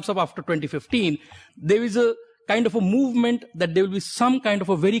 whatever comes up after 2015, there is a kind of a movement that there will be some kind of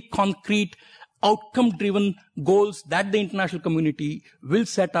a very concrete outcome-driven goals that the international community will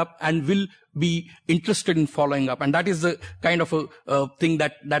set up and will be interested in following up. And that is the kind of a thing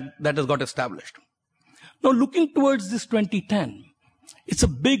that has got established. Now, looking towards this 2010, it's a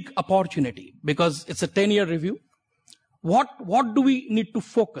big opportunity because it's a 10-year review. What do we need to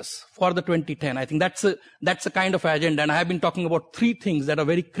focus for the 2010? I think that's a kind of agenda. And I have been talking about 3 things that are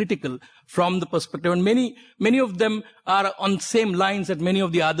very critical from the perspective. And many of them are on same lines that many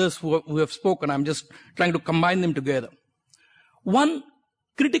of the others who have spoken. I'm just trying to combine them together. One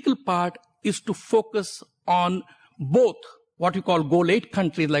critical part is to focus on both what you call Goal 8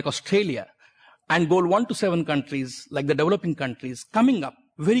 countries like Australia and Goal 1 to 7 countries like the developing countries coming up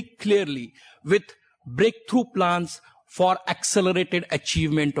very clearly with breakthrough plans for accelerated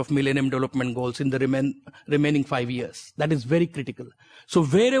achievement of Millennium Development Goals in the remaining 5 years. That is very critical. So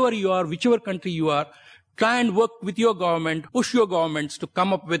wherever you are, whichever country you are, try and work with your government, push your governments to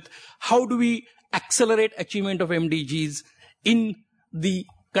come up with how do we accelerate achievement of MDGs in the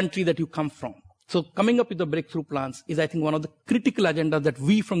country that you come from. So coming up with the breakthrough plans is, I think, one of the critical agendas that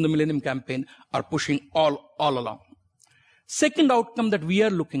we from the Millennium Campaign are pushing all along. Second outcome that we are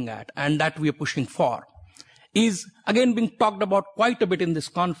looking at and that we are pushing for is, again, being talked about quite a bit in this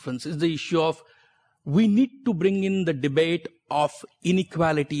conference, is the issue of we need to bring in the debate of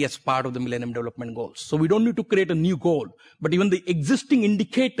inequality as part of the Millennium Development Goals. So we don't need to create a new goal, but even the existing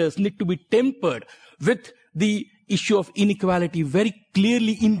indicators need to be tempered with the issue of inequality very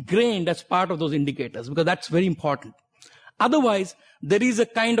clearly ingrained as part of those indicators, because that's very important. Otherwise, there is a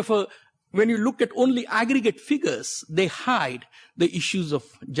kind of when you look at only aggregate figures, they hide the issues of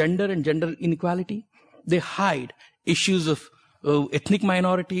gender and gender inequality. They hide issues of ethnic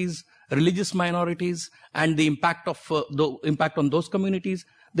minorities, religious minorities, and the impact on those communities.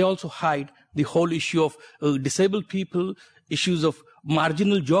 They also hide the whole issue of disabled people, issues of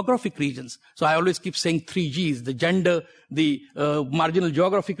marginal geographic regions. So I always keep saying 3Gs, the gender, the marginal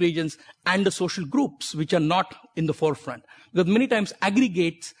geographic regions, and the social groups, which are not in the forefront. Because many times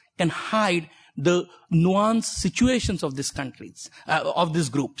aggregates can hide the nuanced situations of these countries, of these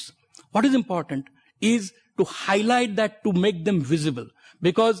groups. What is important is to highlight that, to make them visible.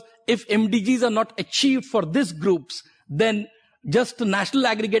 Because if MDGs are not achieved for these groups, then just a national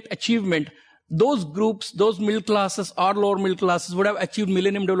aggregate achievement, those groups, those middle classes or lower middle classes would have achieved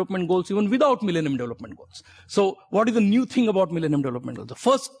Millennium Development Goals even without Millennium Development Goals. So what is the new thing about Millennium Development Goals? The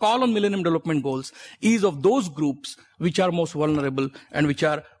first call on Millennium Development Goals is of those groups which are most vulnerable and which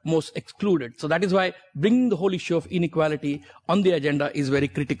are most excluded. So that is why bringing the whole issue of inequality on the agenda is very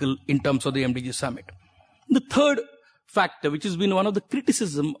critical in terms of the MDG summit. The third factor, which has been one of the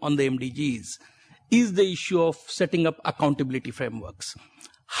criticism on the MDGs, is the issue of setting up accountability frameworks.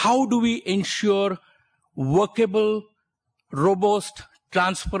 How do we ensure workable, robust,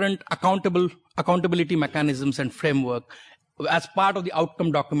 transparent, accountability mechanisms and framework as part of the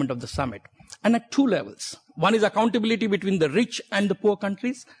outcome document of the summit? And at two levels. One is accountability between the rich and the poor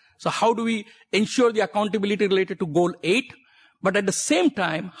countries. So how do we ensure the accountability related to Goal 8? But at the same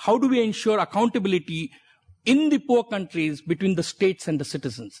time, how do we ensure accountability in the poor countries between the states and the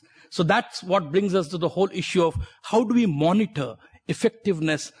citizens? So that's what brings us to the whole issue of how do we monitor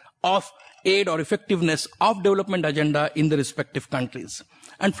effectiveness of aid or effectiveness of development agenda in the respective countries.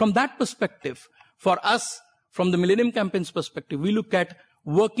 And from that perspective, for us, from the Millennium Campaign's perspective, we look at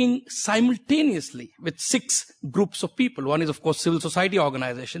working simultaneously with 6 groups of people. One is, of course, civil society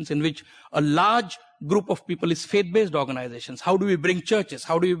organizations, in which a large group of people is faith-based organizations. How do we bring churches?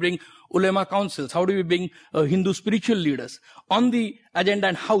 How do we bring ulama councils? How do we bring Hindu spiritual leaders on the agenda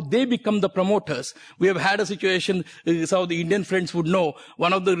and how they become the promoters? We have had a situation, some of the Indian friends would know,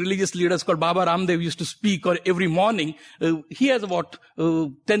 one of the religious leaders called Baba Ramdev used to speak every morning. He has about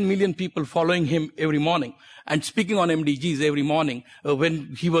 10 million people following him every morning and speaking on MDGs every morning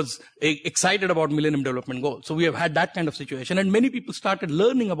when he was excited about Millennium Development Goals. So we have had that kind of situation, and many people started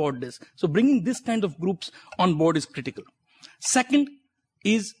learning about this. So bringing this kind of groups on board is critical. Second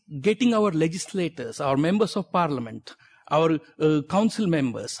is getting our legislators, our members of parliament, our council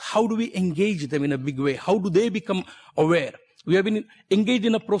members, how do we engage them in a big way? How do they become aware? We have been engaged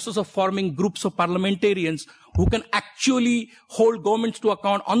in a process of forming groups of parliamentarians who can actually hold governments to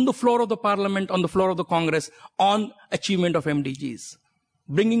account on the floor of the parliament, on the floor of the Congress, on achievement of MDGs.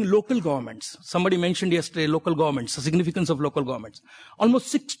 Bringing local governments. Somebody mentioned yesterday local governments, the significance of local governments.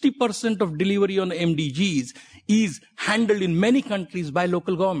 Almost 60% of delivery on MDGs is handled in many countries by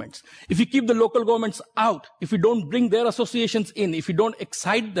local governments. If you keep the local governments out, if you don't bring their associations in, if you don't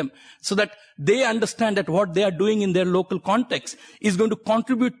excite them so that they understand that what they are doing in their local context is going to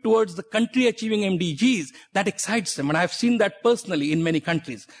contribute towards the country achieving MDGs, that excites them. And I've seen that personally in many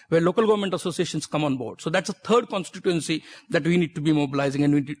countries where local government associations come on board. So that's a third constituency that we need to be mobilizing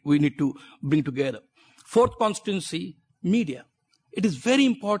and we need to bring together. Fourth constituency, media. It is very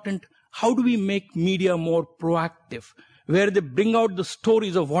important. How do we make media more proactive, where they bring out the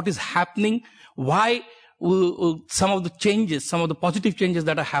stories of what is happening, why some of the changes, some of the positive changes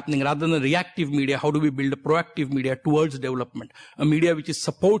that are happening, rather than a reactive media? How do we build a proactive media towards development, a media which is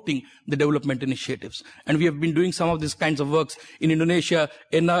supporting the development initiatives? And we have been doing some of these kinds of works in Indonesia.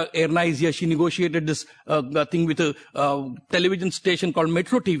 Erna is here. She negotiated this thing with a television station called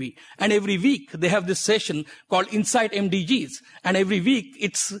Metro TV. And every week they have this session called Insight MDGs. And every week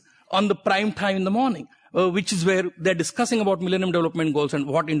it's on the prime time in the morning. Which is where they're discussing about Millennium Development Goals and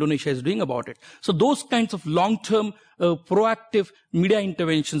what Indonesia is doing about it. So those kinds of long-term, proactive media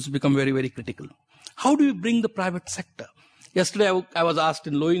interventions become very, very critical. How do we bring the private sector? Yesterday, I was asked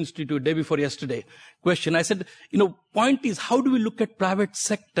in Low Institute, day before yesterday, question. I said, point is, how do we look at private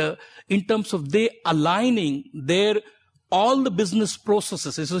sector in terms of they aligning their all the business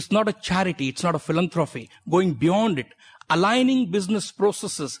processes. It's not a charity, it's not a philanthropy, going beyond it, aligning business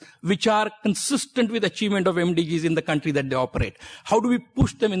processes which are consistent with achievement of MDGs in the country that they operate. How do we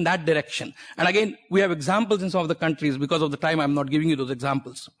push them in that direction? And again, we have examples in some of the countries. Because of the time, I'm not giving you those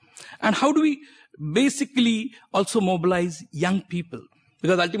examples. And how do we basically also mobilize young people?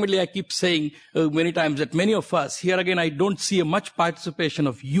 Because ultimately, I keep saying many times that many of us, here again, I don't see a much participation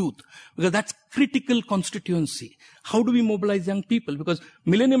of youth, because that's critical constituency. How do we mobilize young people? Because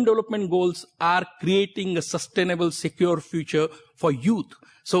Millennium Development Goals are creating a sustainable, secure future for youth.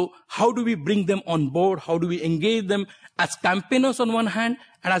 So how do we bring them on board? How do we engage them as campaigners on one hand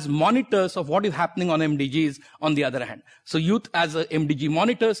and as monitors of what is happening on MDGs on the other hand? So youth as MDG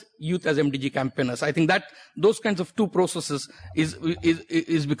monitors, youth as MDG campaigners. I think that those kinds of two processes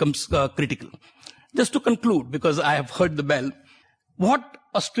becomes critical. Just to conclude, because I have heard the bell, what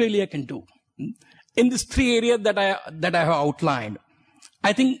Australia can do in these three areas that I have outlined.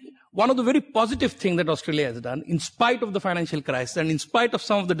 I think one of the very positive things that Australia has done, in spite of the financial crisis and in spite of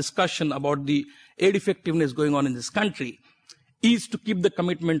some of the discussion about the aid effectiveness going on in this country, is to keep the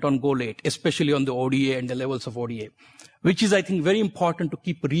commitment on Goal 8, especially on the ODA and the levels of ODA, which is, I think, very important to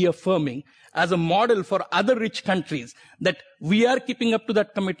keep reaffirming as a model for other rich countries that we are keeping up to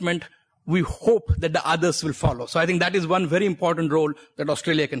that commitment. We hope that the others will follow. So I think that is one very important role that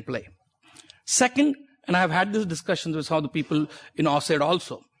Australia can play. Second, and I have had these discussions with some of the people in AUSAID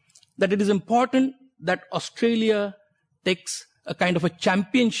also, that it is important that Australia takes a kind of a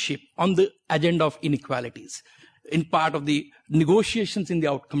championship on the agenda of inequalities in part of the negotiations in the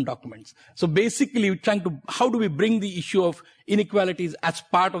outcome documents. So basically, how do we bring the issue of inequalities as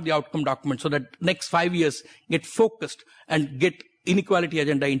part of the outcome document so that next 5 years get focused and get inequality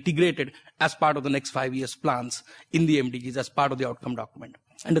agenda integrated as part of the next 5 years plans in the MDGs as part of the outcome document.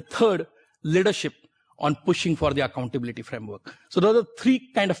 And the third, leadership on pushing for the accountability framework. So those are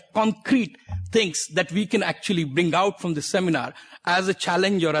three kind of concrete things that we can actually bring out from this seminar as a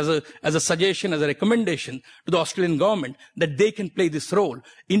challenge or as a suggestion, as a recommendation to the Australian government that they can play this role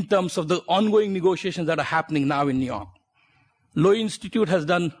in terms of the ongoing negotiations that are happening now in New York. Lowy Institute has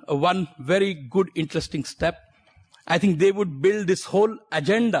done one very good, interesting step. I think they would build this whole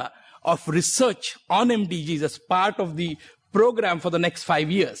agenda of research on MDGs as part of the program for the next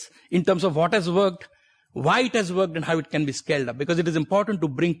 5 years in terms of what has worked, why it has worked, and how it can be scaled up. Because it is important to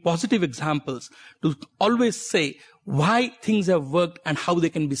bring positive examples, to always say why things have worked and how they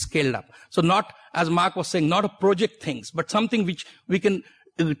can be scaled up. So not, as Mark was saying, not a project things, but something which we can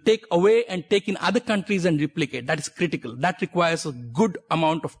take away and take in other countries and replicate. That is critical. That requires a good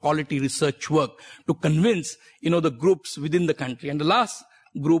amount of quality research work to convince, the groups within the country. And the last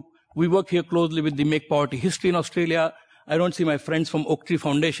group, we work here closely with the Make Poverty History in Australia. I don't see my friends from Oak Tree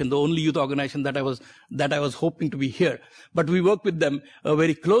Foundation, the only youth organization that I was hoping to be here. But we work with them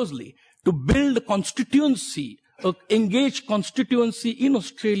very closely to build a constituency, engaged constituency in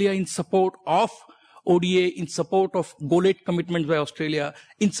Australia in support of ODA, in support of Goal 8 commitments by Australia,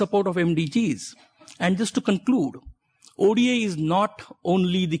 in support of MDGs. And just to conclude, ODA is not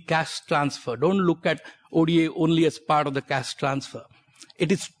only the cash transfer. Don't look at ODA only as part of the cash transfer.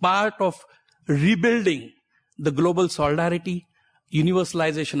 It is part of rebuilding the global solidarity,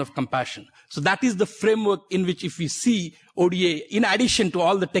 universalization of compassion. So that is the framework in which, if we see ODA, in addition to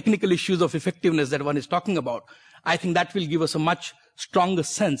all the technical issues of effectiveness that one is talking about, I think that will give us a much stronger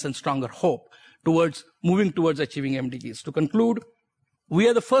sense and stronger hope towards moving towards achieving MDGs. To conclude, we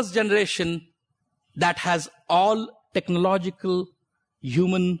are the first generation that has all technological,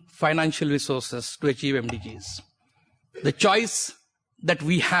 human, financial resources to achieve MDGs. The choice that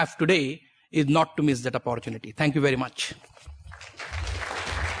we have today is not to miss that opportunity. Thank you very much.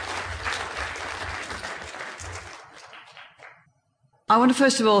 I want to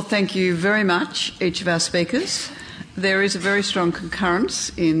first of all thank you very much, each of our speakers. There is a very strong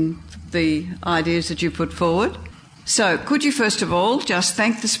concurrence in the ideas that you put forward. So could you first of all just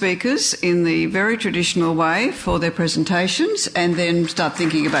thank the speakers in the very traditional way for their presentations and then start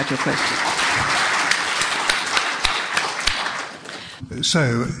thinking about your questions.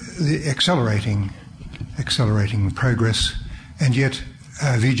 So the accelerating progress, and yet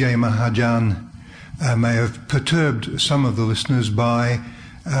Vijay Mahajan may have perturbed some of the listeners by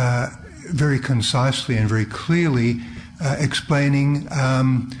very concisely and very clearly explaining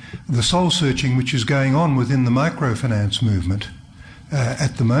the soul-searching which is going on within the microfinance movement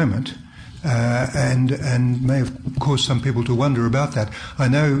at the moment, and may have caused some people to wonder about that. I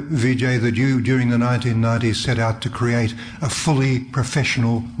know, Vijay, that you, during the 1990s, set out to create a fully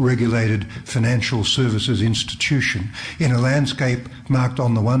professional, regulated financial services institution in a landscape marked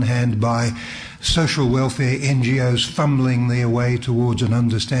on the one hand by social welfare NGOs fumbling their way towards an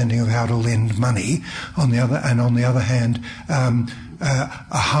understanding of how to lend money, on the other hand,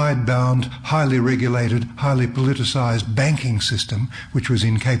 a hidebound, highly regulated, highly politicised banking system which was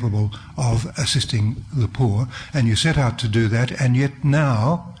incapable of assisting the poor. And you set out to do that, and yet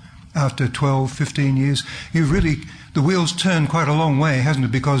now, after 12, 15 years, the wheels turned quite a long way, hasn't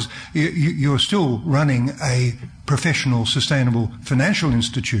it? Because you're still running a professional, sustainable financial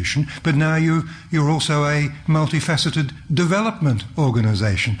institution, but now you're also a multifaceted development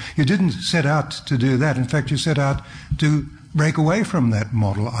organisation. You didn't set out to do that. In fact, you set out to break away from that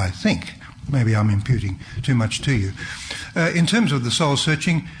model, I think. Maybe I'm imputing too much to you. In terms of the soul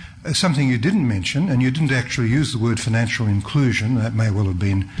searching, something you didn't mention, and you didn't actually use the word financial inclusion, that may well have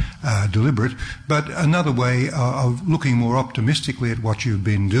been deliberate, but another way of looking more optimistically at what you've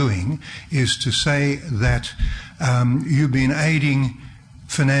been doing is to say that you've been aiding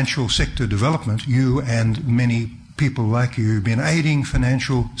financial sector development, you and many people like you have been aiding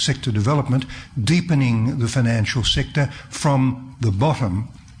financial sector development, deepening the financial sector from the bottom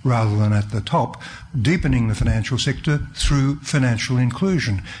rather than at the top, deepening the financial sector through financial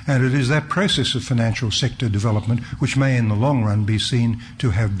inclusion. And it is that process of financial sector development which may in the long run be seen to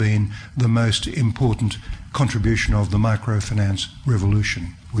have been the most important contribution of the microfinance revolution.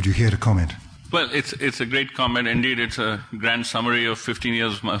 Would you care to comment? Well, it's a great comment. Indeed, it's a grand summary of 15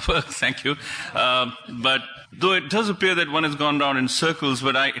 years of my work. Thank you. But though it does appear that one has gone round in circles,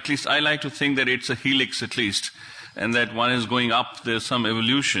 but at least I like to think that it's a helix at least, and that one is going up, there's some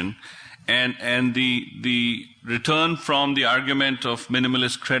evolution. And the return from the argument of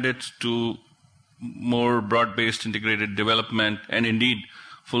minimalist credit to more broad-based integrated development, and indeed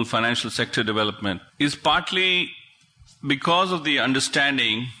full financial sector development, is partly because of the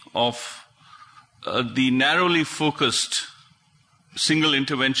understanding of the narrowly focused single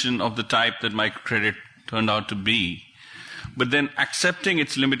intervention of the type that microcredit turned out to be, but then accepting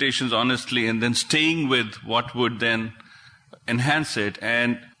its limitations honestly and then staying with what would then enhance it.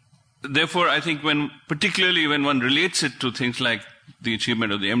 And therefore, I think particularly when one relates it to things like the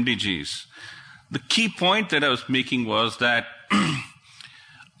achievement of the MDGs, the key point that I was making was that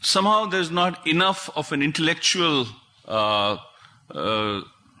somehow there's not enough of an intellectual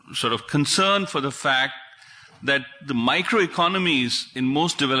sort of concern for the fact that the microeconomies in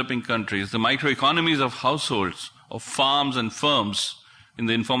most developing countries, the microeconomies of households, of farms and firms in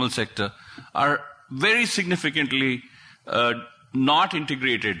the informal sector, are very significantly not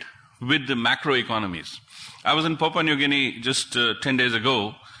integrated with the macroeconomies. I was in Papua New Guinea just 10 days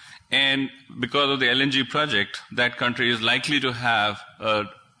ago, and because of the LNG project, that country is likely to have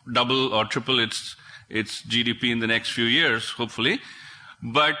double or triple its GDP in the next few years, hopefully.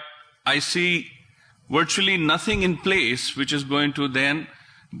 But I see virtually nothing in place which is going to then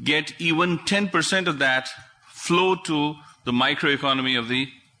get even 10% of that flow to the microeconomy of the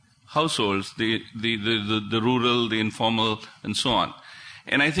households, the rural, the informal, and so on.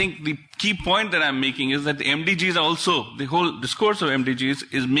 And I think the key point that I'm making is that the MDGs also, the whole discourse of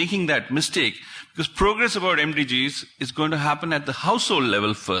MDGs is making that mistake, because progress about MDGs is going to happen at the household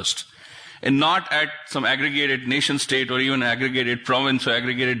level first, and not at some aggregated nation state or even aggregated province or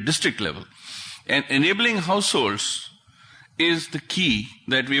aggregated district level. And enabling households is the key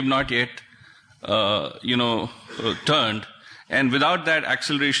that we have not yet, turned. And without that,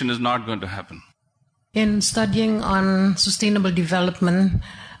 acceleration is not going to happen. In studying on sustainable development,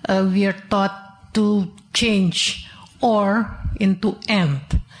 we are taught to change or into and.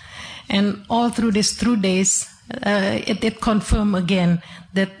 And all through these 2 days, it confirmed again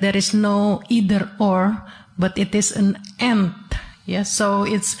that there is no either or, but it is an and. Yeah, so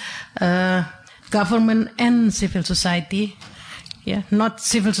it's government and civil society. Yeah, not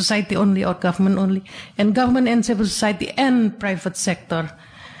civil society only or government only, and government and civil society and private sector,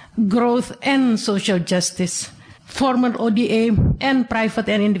 growth and social justice, formal ODA and private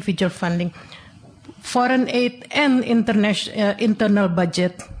and individual funding, foreign aid and internal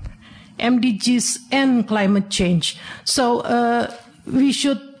budget, MDGs and climate change. So we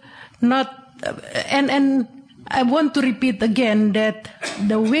should not, and I want to repeat again that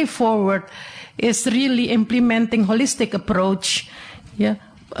the way forward is really implementing holistic approach, yeah,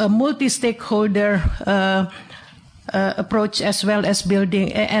 a multi-stakeholder approach, as well as building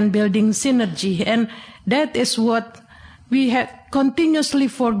synergy. And that is what we have continuously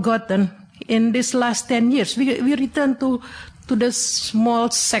forgotten in this last 10 years. We return to to the small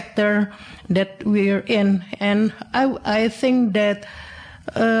sector that we're in. And I think that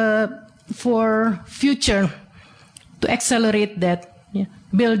for future, to accelerate that,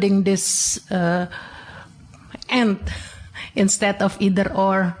 building this and instead of either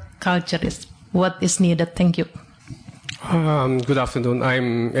or culture is what is needed. Thank you. Good afternoon.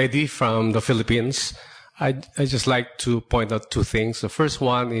 I'm Eddie from the Philippines. I just like to point out two things. The first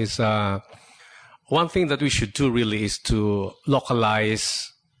one is one thing that we should do really is to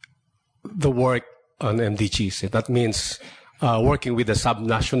localize the work on MDGs. That means working with the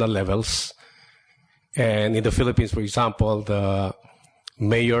subnational levels. And in the Philippines, for example, the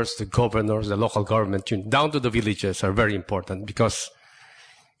mayors, the governors, the local government, down to the villages are very important because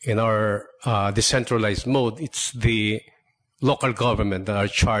in our decentralized mode, it's the local government that are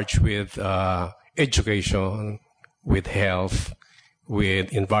charged with education, with health,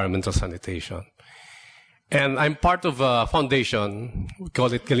 with environmental sanitation. And I'm part of a foundation, we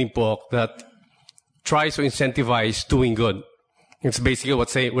call it Kalimpok, that tries to incentivize doing good. It's basically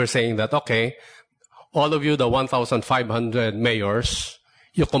what we're saying that, okay, all of you, the 1,500 mayors,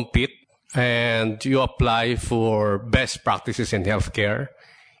 you compete and you apply for best practices in healthcare,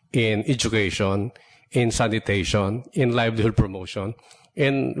 in education, in sanitation, in livelihood promotion.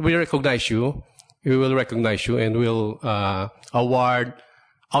 And we recognize you. We will recognize you and we'll award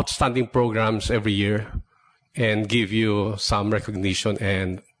outstanding programs every year and give you some recognition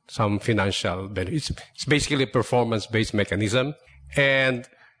and some financial benefits. It's basically a performance-based mechanism. And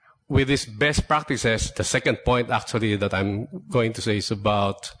with these best practices, the second point actually that I'm going to say is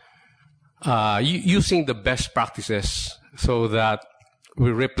about using the best practices so that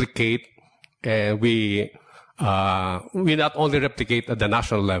we replicate and we not only replicate at the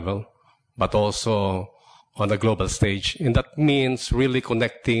national level, but also on the global stage. And that means really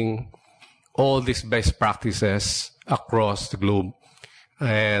connecting all these best practices across the globe.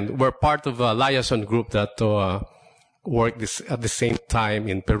 And we're part of a liaison group that work at the same time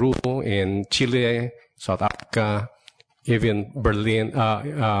in Peru, in Chile, South Africa, even Berlin,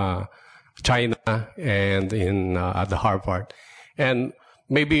 China, and in at the Harvard. And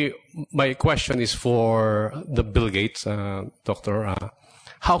maybe my question is for the Bill Gates, Doctor.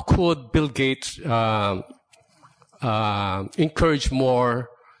 How could Bill Gates encourage more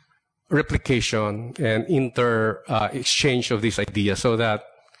replication and exchange of these ideas so that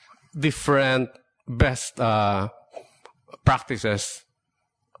different best practices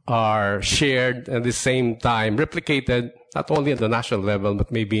are shared at the same time, replicated not only at the national level, but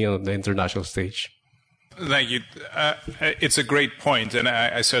maybe on the international stage? Thank you. It's a great point, and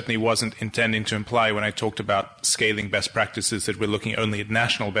I certainly wasn't intending to imply when I talked about scaling best practices that we're looking only at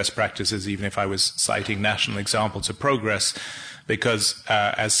national best practices, even if I was citing national examples of progress, because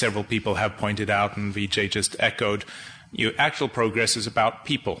as several people have pointed out and Vijay just echoed, actual progress is about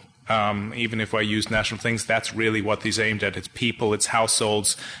people. Even if I use national things, that's really what these aimed at. It's people, it's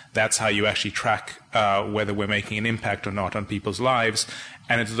households. That's how you actually track whether we're making an impact or not on people's lives.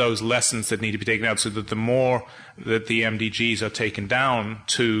 And it's those lessons that need to be taken out so that the more that the MDGs are taken down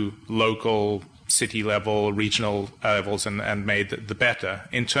to local, city level, regional levels and made, the better.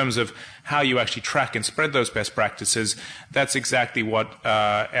 In terms of how you actually track and spread those best practices, that's exactly what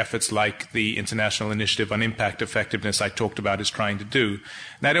efforts like the International Initiative on Impact Effectiveness I talked about is trying to do.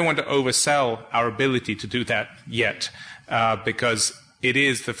 And I don't want to oversell our ability to do that yet, because it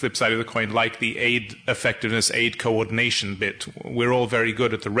is the flip side of the coin, like the aid effectiveness, aid coordination bit. We're all very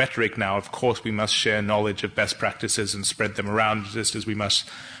good at the rhetoric now. Of course, we must share knowledge of best practices and spread them around, just as we must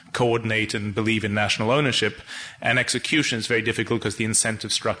coordinate and believe in national ownership. And execution is very difficult because the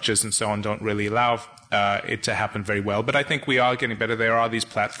incentive structures and so on don't really allow it to happen very well. But I think we are getting better. There are these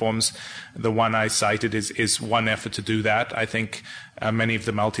platforms. The one I cited is one effort to do that. I think many of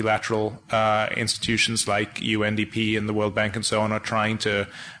the multilateral institutions like UNDP and the World Bank and so on are trying to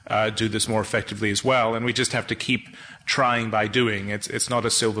do this more effectively as well. And we just have to keep trying by doing. It's not a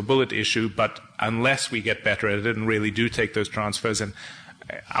silver bullet issue, but unless we get better at it and really do take those transfers, and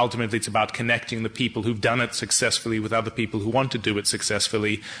ultimately it's about connecting the people who've done it successfully with other people who want to do it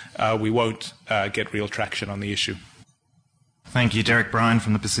successfully, we won't get real traction on the issue. Thank you. Derek Bryan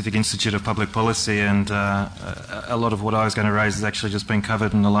from the Pacific Institute of Public Policy, and a lot of what I was going to raise has actually just been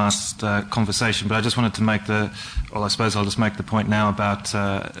covered in the last conversation, but I just wanted to make I suppose I'll just make the point now about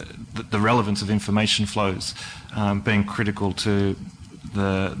the relevance of information flows being critical to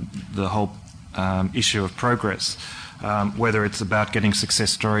the whole issue of progress. Whether it's about getting success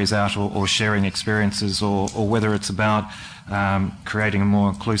stories out or sharing experiences, or whether it's about creating a more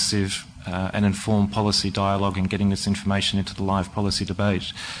inclusive and informed policy dialogue and getting this information into the live policy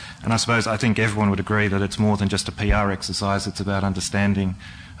debate. And I think everyone would agree that it's more than just a PR exercise. It's about understanding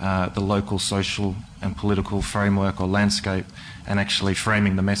the local social and political framework or landscape and actually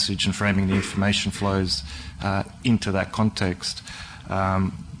framing the message and framing the information flows into that context.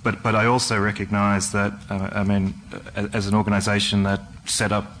 But I also recognise that, as an organisation that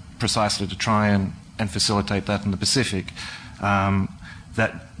set up precisely to try and facilitate that in the Pacific,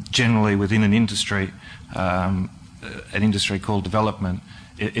 that generally within an industry called development,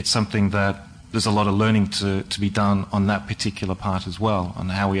 it's something that there's a lot of learning to be done on that particular part as well, on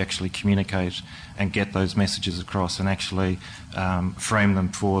how we actually communicate and get those messages across and actually frame them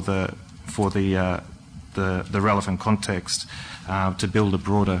for the relevant context to build a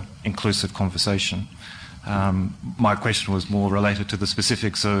broader, inclusive conversation. My question was more related to the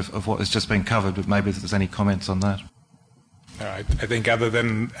specifics of what has just been covered, but maybe if there's any comments on that. I think other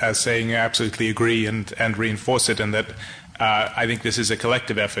than saying I absolutely agree and reinforce it, and that I think this is a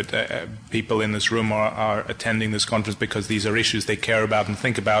collective effort. People in this room are attending this conference because these are issues they care about and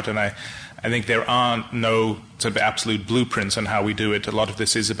think about, and I think there are no sort of absolute blueprints on how we do it. A lot of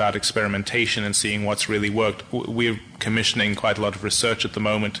this is about experimentation and seeing what's really worked. We're commissioning quite a lot of research at the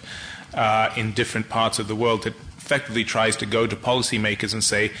moment in different parts of the world that effectively tries to go to policymakers and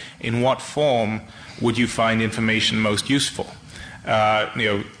say, in what form would you find information most useful?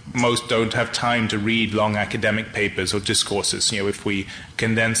 Most don't have time to read long academic papers or discourses. If we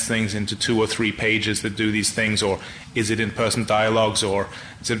condense things into 2 or 3 pages that do these things, or is it in-person dialogues, or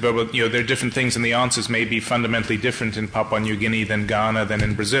is it verbal? There are different things, and the answers may be fundamentally different in Papua New Guinea than Ghana than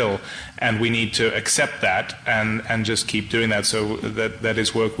in Brazil, and we need to accept that and just keep doing that. So that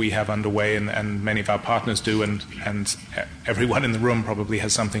is work we have underway, and many of our partners do, and everyone in the room probably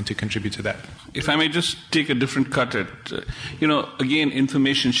has something to contribute to that. If I may just take a different cut at, again,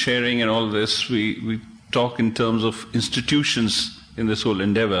 information sharing and all this, we talk in terms of institutions in this whole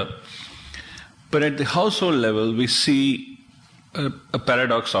endeavor. But at the household level, we see a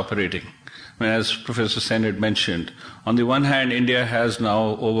paradox operating. As Professor Sen had mentioned, on the one hand, India has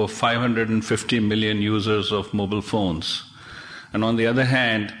now over 550 million users of mobile phones. And on the other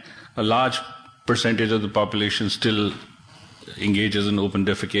hand, a large percentage of the population still engages in open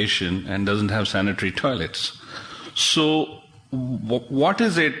defecation and doesn't have sanitary toilets. So what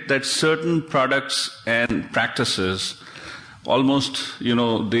is it that certain products and practices almost,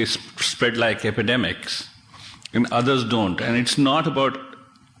 they spread like epidemics, and others don't? And it's not about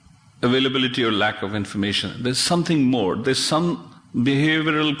availability or lack of information. There's something more. There's some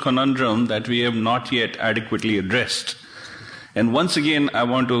behavioral conundrum that we have not yet adequately addressed. And once again, I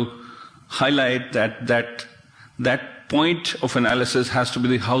want to highlight that point of analysis has to be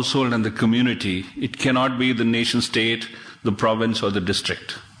the household and the community. It cannot be the nation state, the province, or the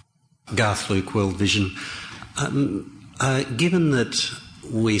district. Garth Luke, World Vision. Given that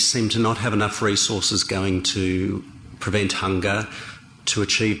we seem to not have enough resources going to prevent hunger, to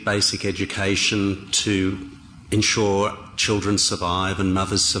achieve basic education, to ensure children survive and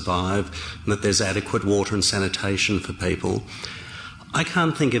mothers survive, and that there's adequate water and sanitation for people, I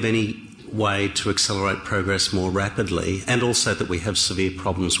can't think of any way to accelerate progress more rapidly, and also that we have severe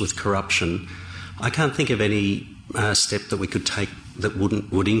problems with corruption. I can't think of any step that we could take that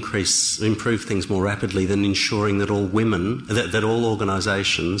would improve things more rapidly than ensuring that all women, that all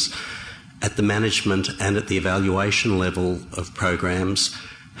organisations at the management and at the evaluation level of programs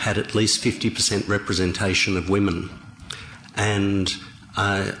had at least 50% representation of women. And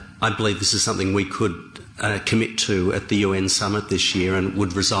I believe this is something we could commit to at the UN summit this year, and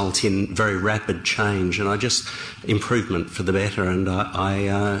would result in very rapid change and improvement for the better. And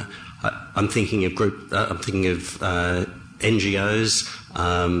I'm thinking of NGOs,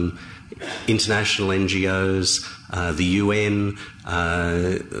 international NGOs, the UN,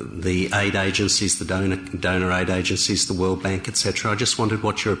 the aid agencies, the donor aid agencies, the World Bank, etc. I just wondered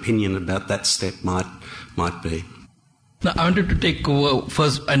what your opinion about that step might be. Now, I wanted to take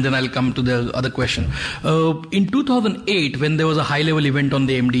first, and then I'll come to the other question. In 2008, when there was a high-level event on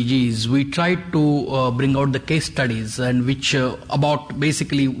the MDGs, we tried to bring out the case studies and which about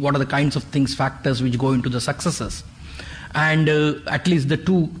basically what are the kinds of factors which go into the successes. And at least the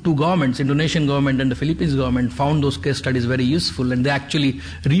two governments, Indonesian government and the Philippines government, found those case studies very useful, and they actually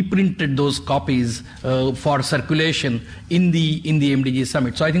reprinted those copies for circulation in the MDG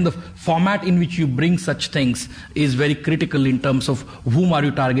summit. So I think the format in which you bring such things is very critical in terms of whom are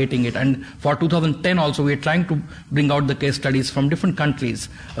you targeting it. And for 2010 also, we are trying to bring out the case studies from different countries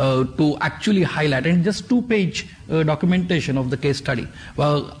to actually highlight, and just 2-page documentation of the case study,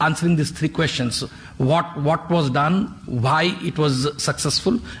 answering these 3 questions. What was done, why it was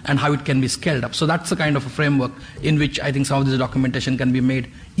successful and how it can be scaled up. So that's the kind of a framework in which I think some of this documentation can be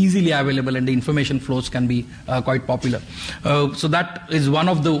made easily available and the information flows can be quite popular. So that is one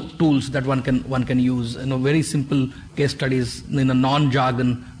of the tools that one can use. Very simple case studies in a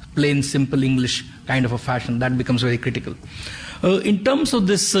non-jargon, plain, simple English kind of a fashion. That becomes very critical. In terms of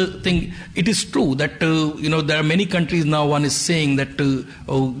this thing, it is true that there are many countries now. One is saying that the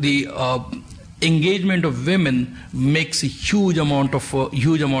engagement of women makes a huge amount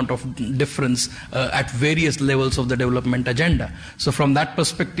of difference at various levels of the development agenda. So from that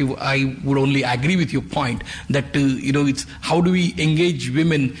perspective, I would only agree with your point that it's how do we engage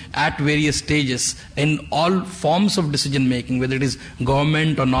women at various stages in all forms of decision making, whether it is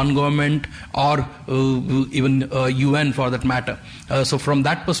government or non-government or even UN for that matter. So from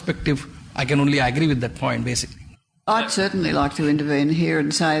that perspective, I can only agree with that point basically. I'd certainly like to intervene here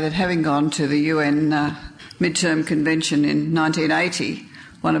and say that having gone to the UN Midterm Convention in 1980,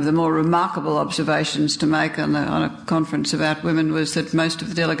 one of the more remarkable observations to make on a conference about women was that most of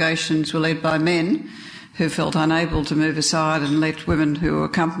the delegations were led by men who felt unable to move aside and let women who were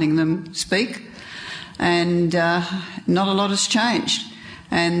accompanying them speak. And not a lot has changed.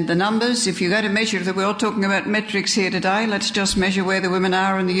 And the numbers, if you go to measure, we're all talking about metrics here today, let's just measure where the women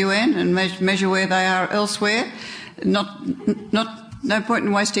are in the UN and measure where they are elsewhere. No point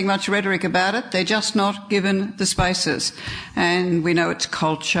in wasting much rhetoric about it. They're just not given the spaces. And we know it's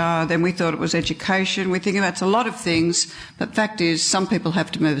culture, then we thought it was education. We think about a lot of things, but the fact is some people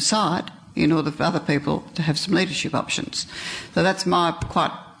have to move aside in order for other people to have some leadership options. So that's my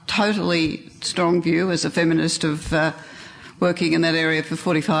quite totally strong view as a feminist of working in that area for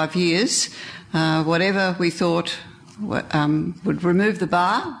 45 years. Whatever we thought would remove the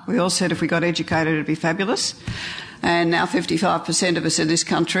bar, we all said if we got educated it'd be fabulous. And now 55% of us in this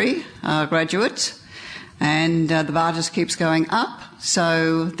country are graduates, and the bar just keeps going up.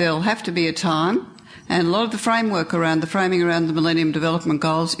 So there'll have to be a time, and a lot of the framing around the Millennium Development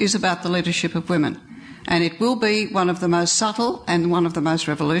Goals is about the leadership of women. And it will be one of the most subtle and one of the most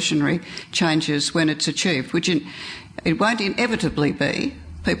revolutionary changes when it's achieved, which it won't inevitably be.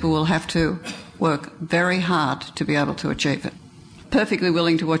 People will have to work very hard to be able to achieve it. Perfectly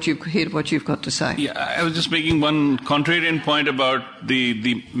willing to hear what you've got to say. Yeah, I was just making one contrarian point about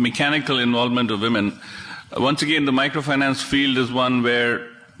the mechanical involvement of women. Once again, the microfinance field is one where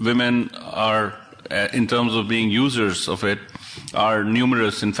women are, in terms of being users of it, are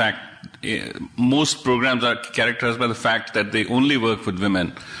numerous. In fact, most programs are characterized by the fact that they only work with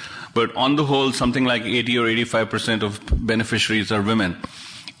women. But on the whole, something like 80 or 85% of beneficiaries are women.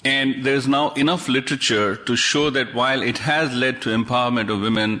 And there's now enough literature to show that while it has led to empowerment of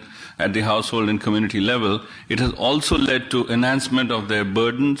women at the household and community level, it has also led to enhancement of their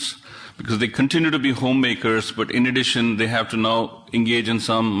burdens, because they continue to be homemakers, but in addition, they have to now engage in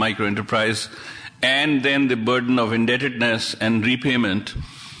some micro-enterprise, and then the burden of indebtedness and repayment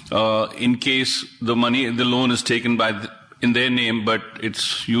in case the loan is taken in their name, but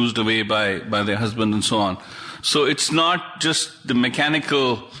it's used away by their husband and so on. So it's not just the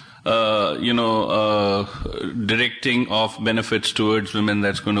mechanical, directing of benefits towards women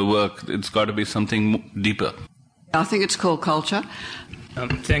that's going to work. It's got to be something deeper. I think it's called culture.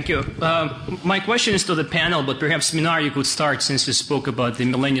 Thank you. My question is to the panel, but perhaps Minar, you could start, since you spoke about the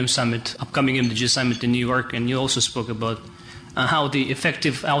Millennium Summit, upcoming MDG Summit in New York, and you also spoke about how the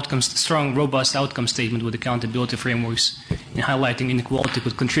effective outcomes, strong, robust outcome statement with accountability frameworks and highlighting inequality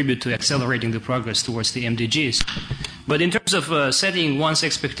could contribute to accelerating the progress towards the MDGs. But in terms of setting one's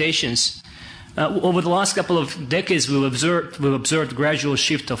expectations, over the last couple of decades, we've observed gradual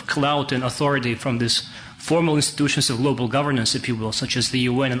shift of clout and authority from these formal institutions of global governance, if you will, such as the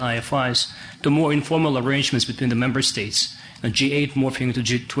UN and IFIs, to more informal arrangements between the member states. G8 morphing to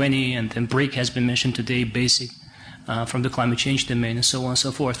G20, and then BRIC has been mentioned today, BASIC. From the climate change domain and so on and so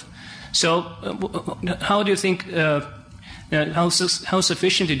forth. So how do you think, how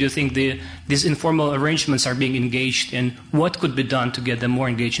sufficiently do you think these informal arrangements are being engaged, and what could be done to get them more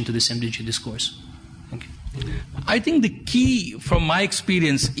engaged into this MDG discourse? Thank you. I think the key, from my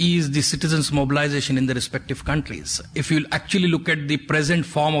experience, is the citizens' mobilization in the respective countries. If you actually look at the present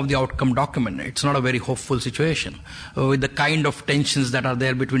form of the outcome document, it's not a very hopeful situation with the kind of tensions that are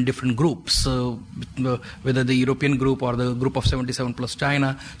there between different groups, whether the European group or the group of 77 plus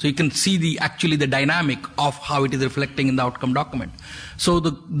China. So you can see the dynamic of how it is reflecting in the outcome document. So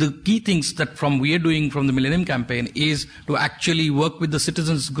the key things that we are doing from the Millennium Campaign is to actually work with the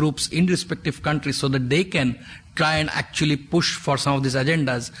citizens groups in respective countries so that they can try and actually push for some of these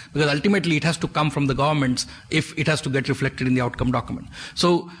agendas, because ultimately it has to come from the governments if it has to get reflected in the outcome document.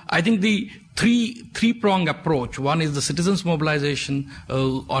 So I think the three-prong approach. One is the citizens mobilization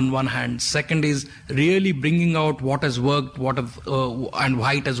on one hand. Second is really bringing out what has worked, and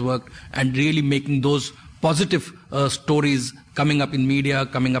why it has worked, and really making those positive stories coming up in media,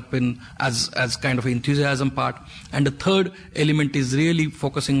 coming up in as kind of enthusiasm part. And the third element is really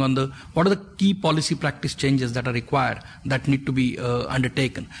focusing on what are the key policy practice changes that are required, that need to be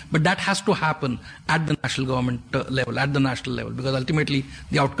undertaken. But that has to happen at the national government level, at the national level, because ultimately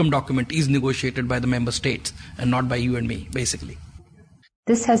the outcome document is negotiated by the member states and not by you and me, basically.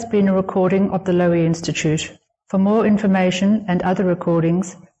 This has been a recording of the Lowy Institute. For more information and other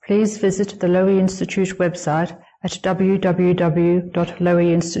recordings, please visit the Lowy Institute website at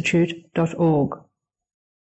www.loweyinstitute.org.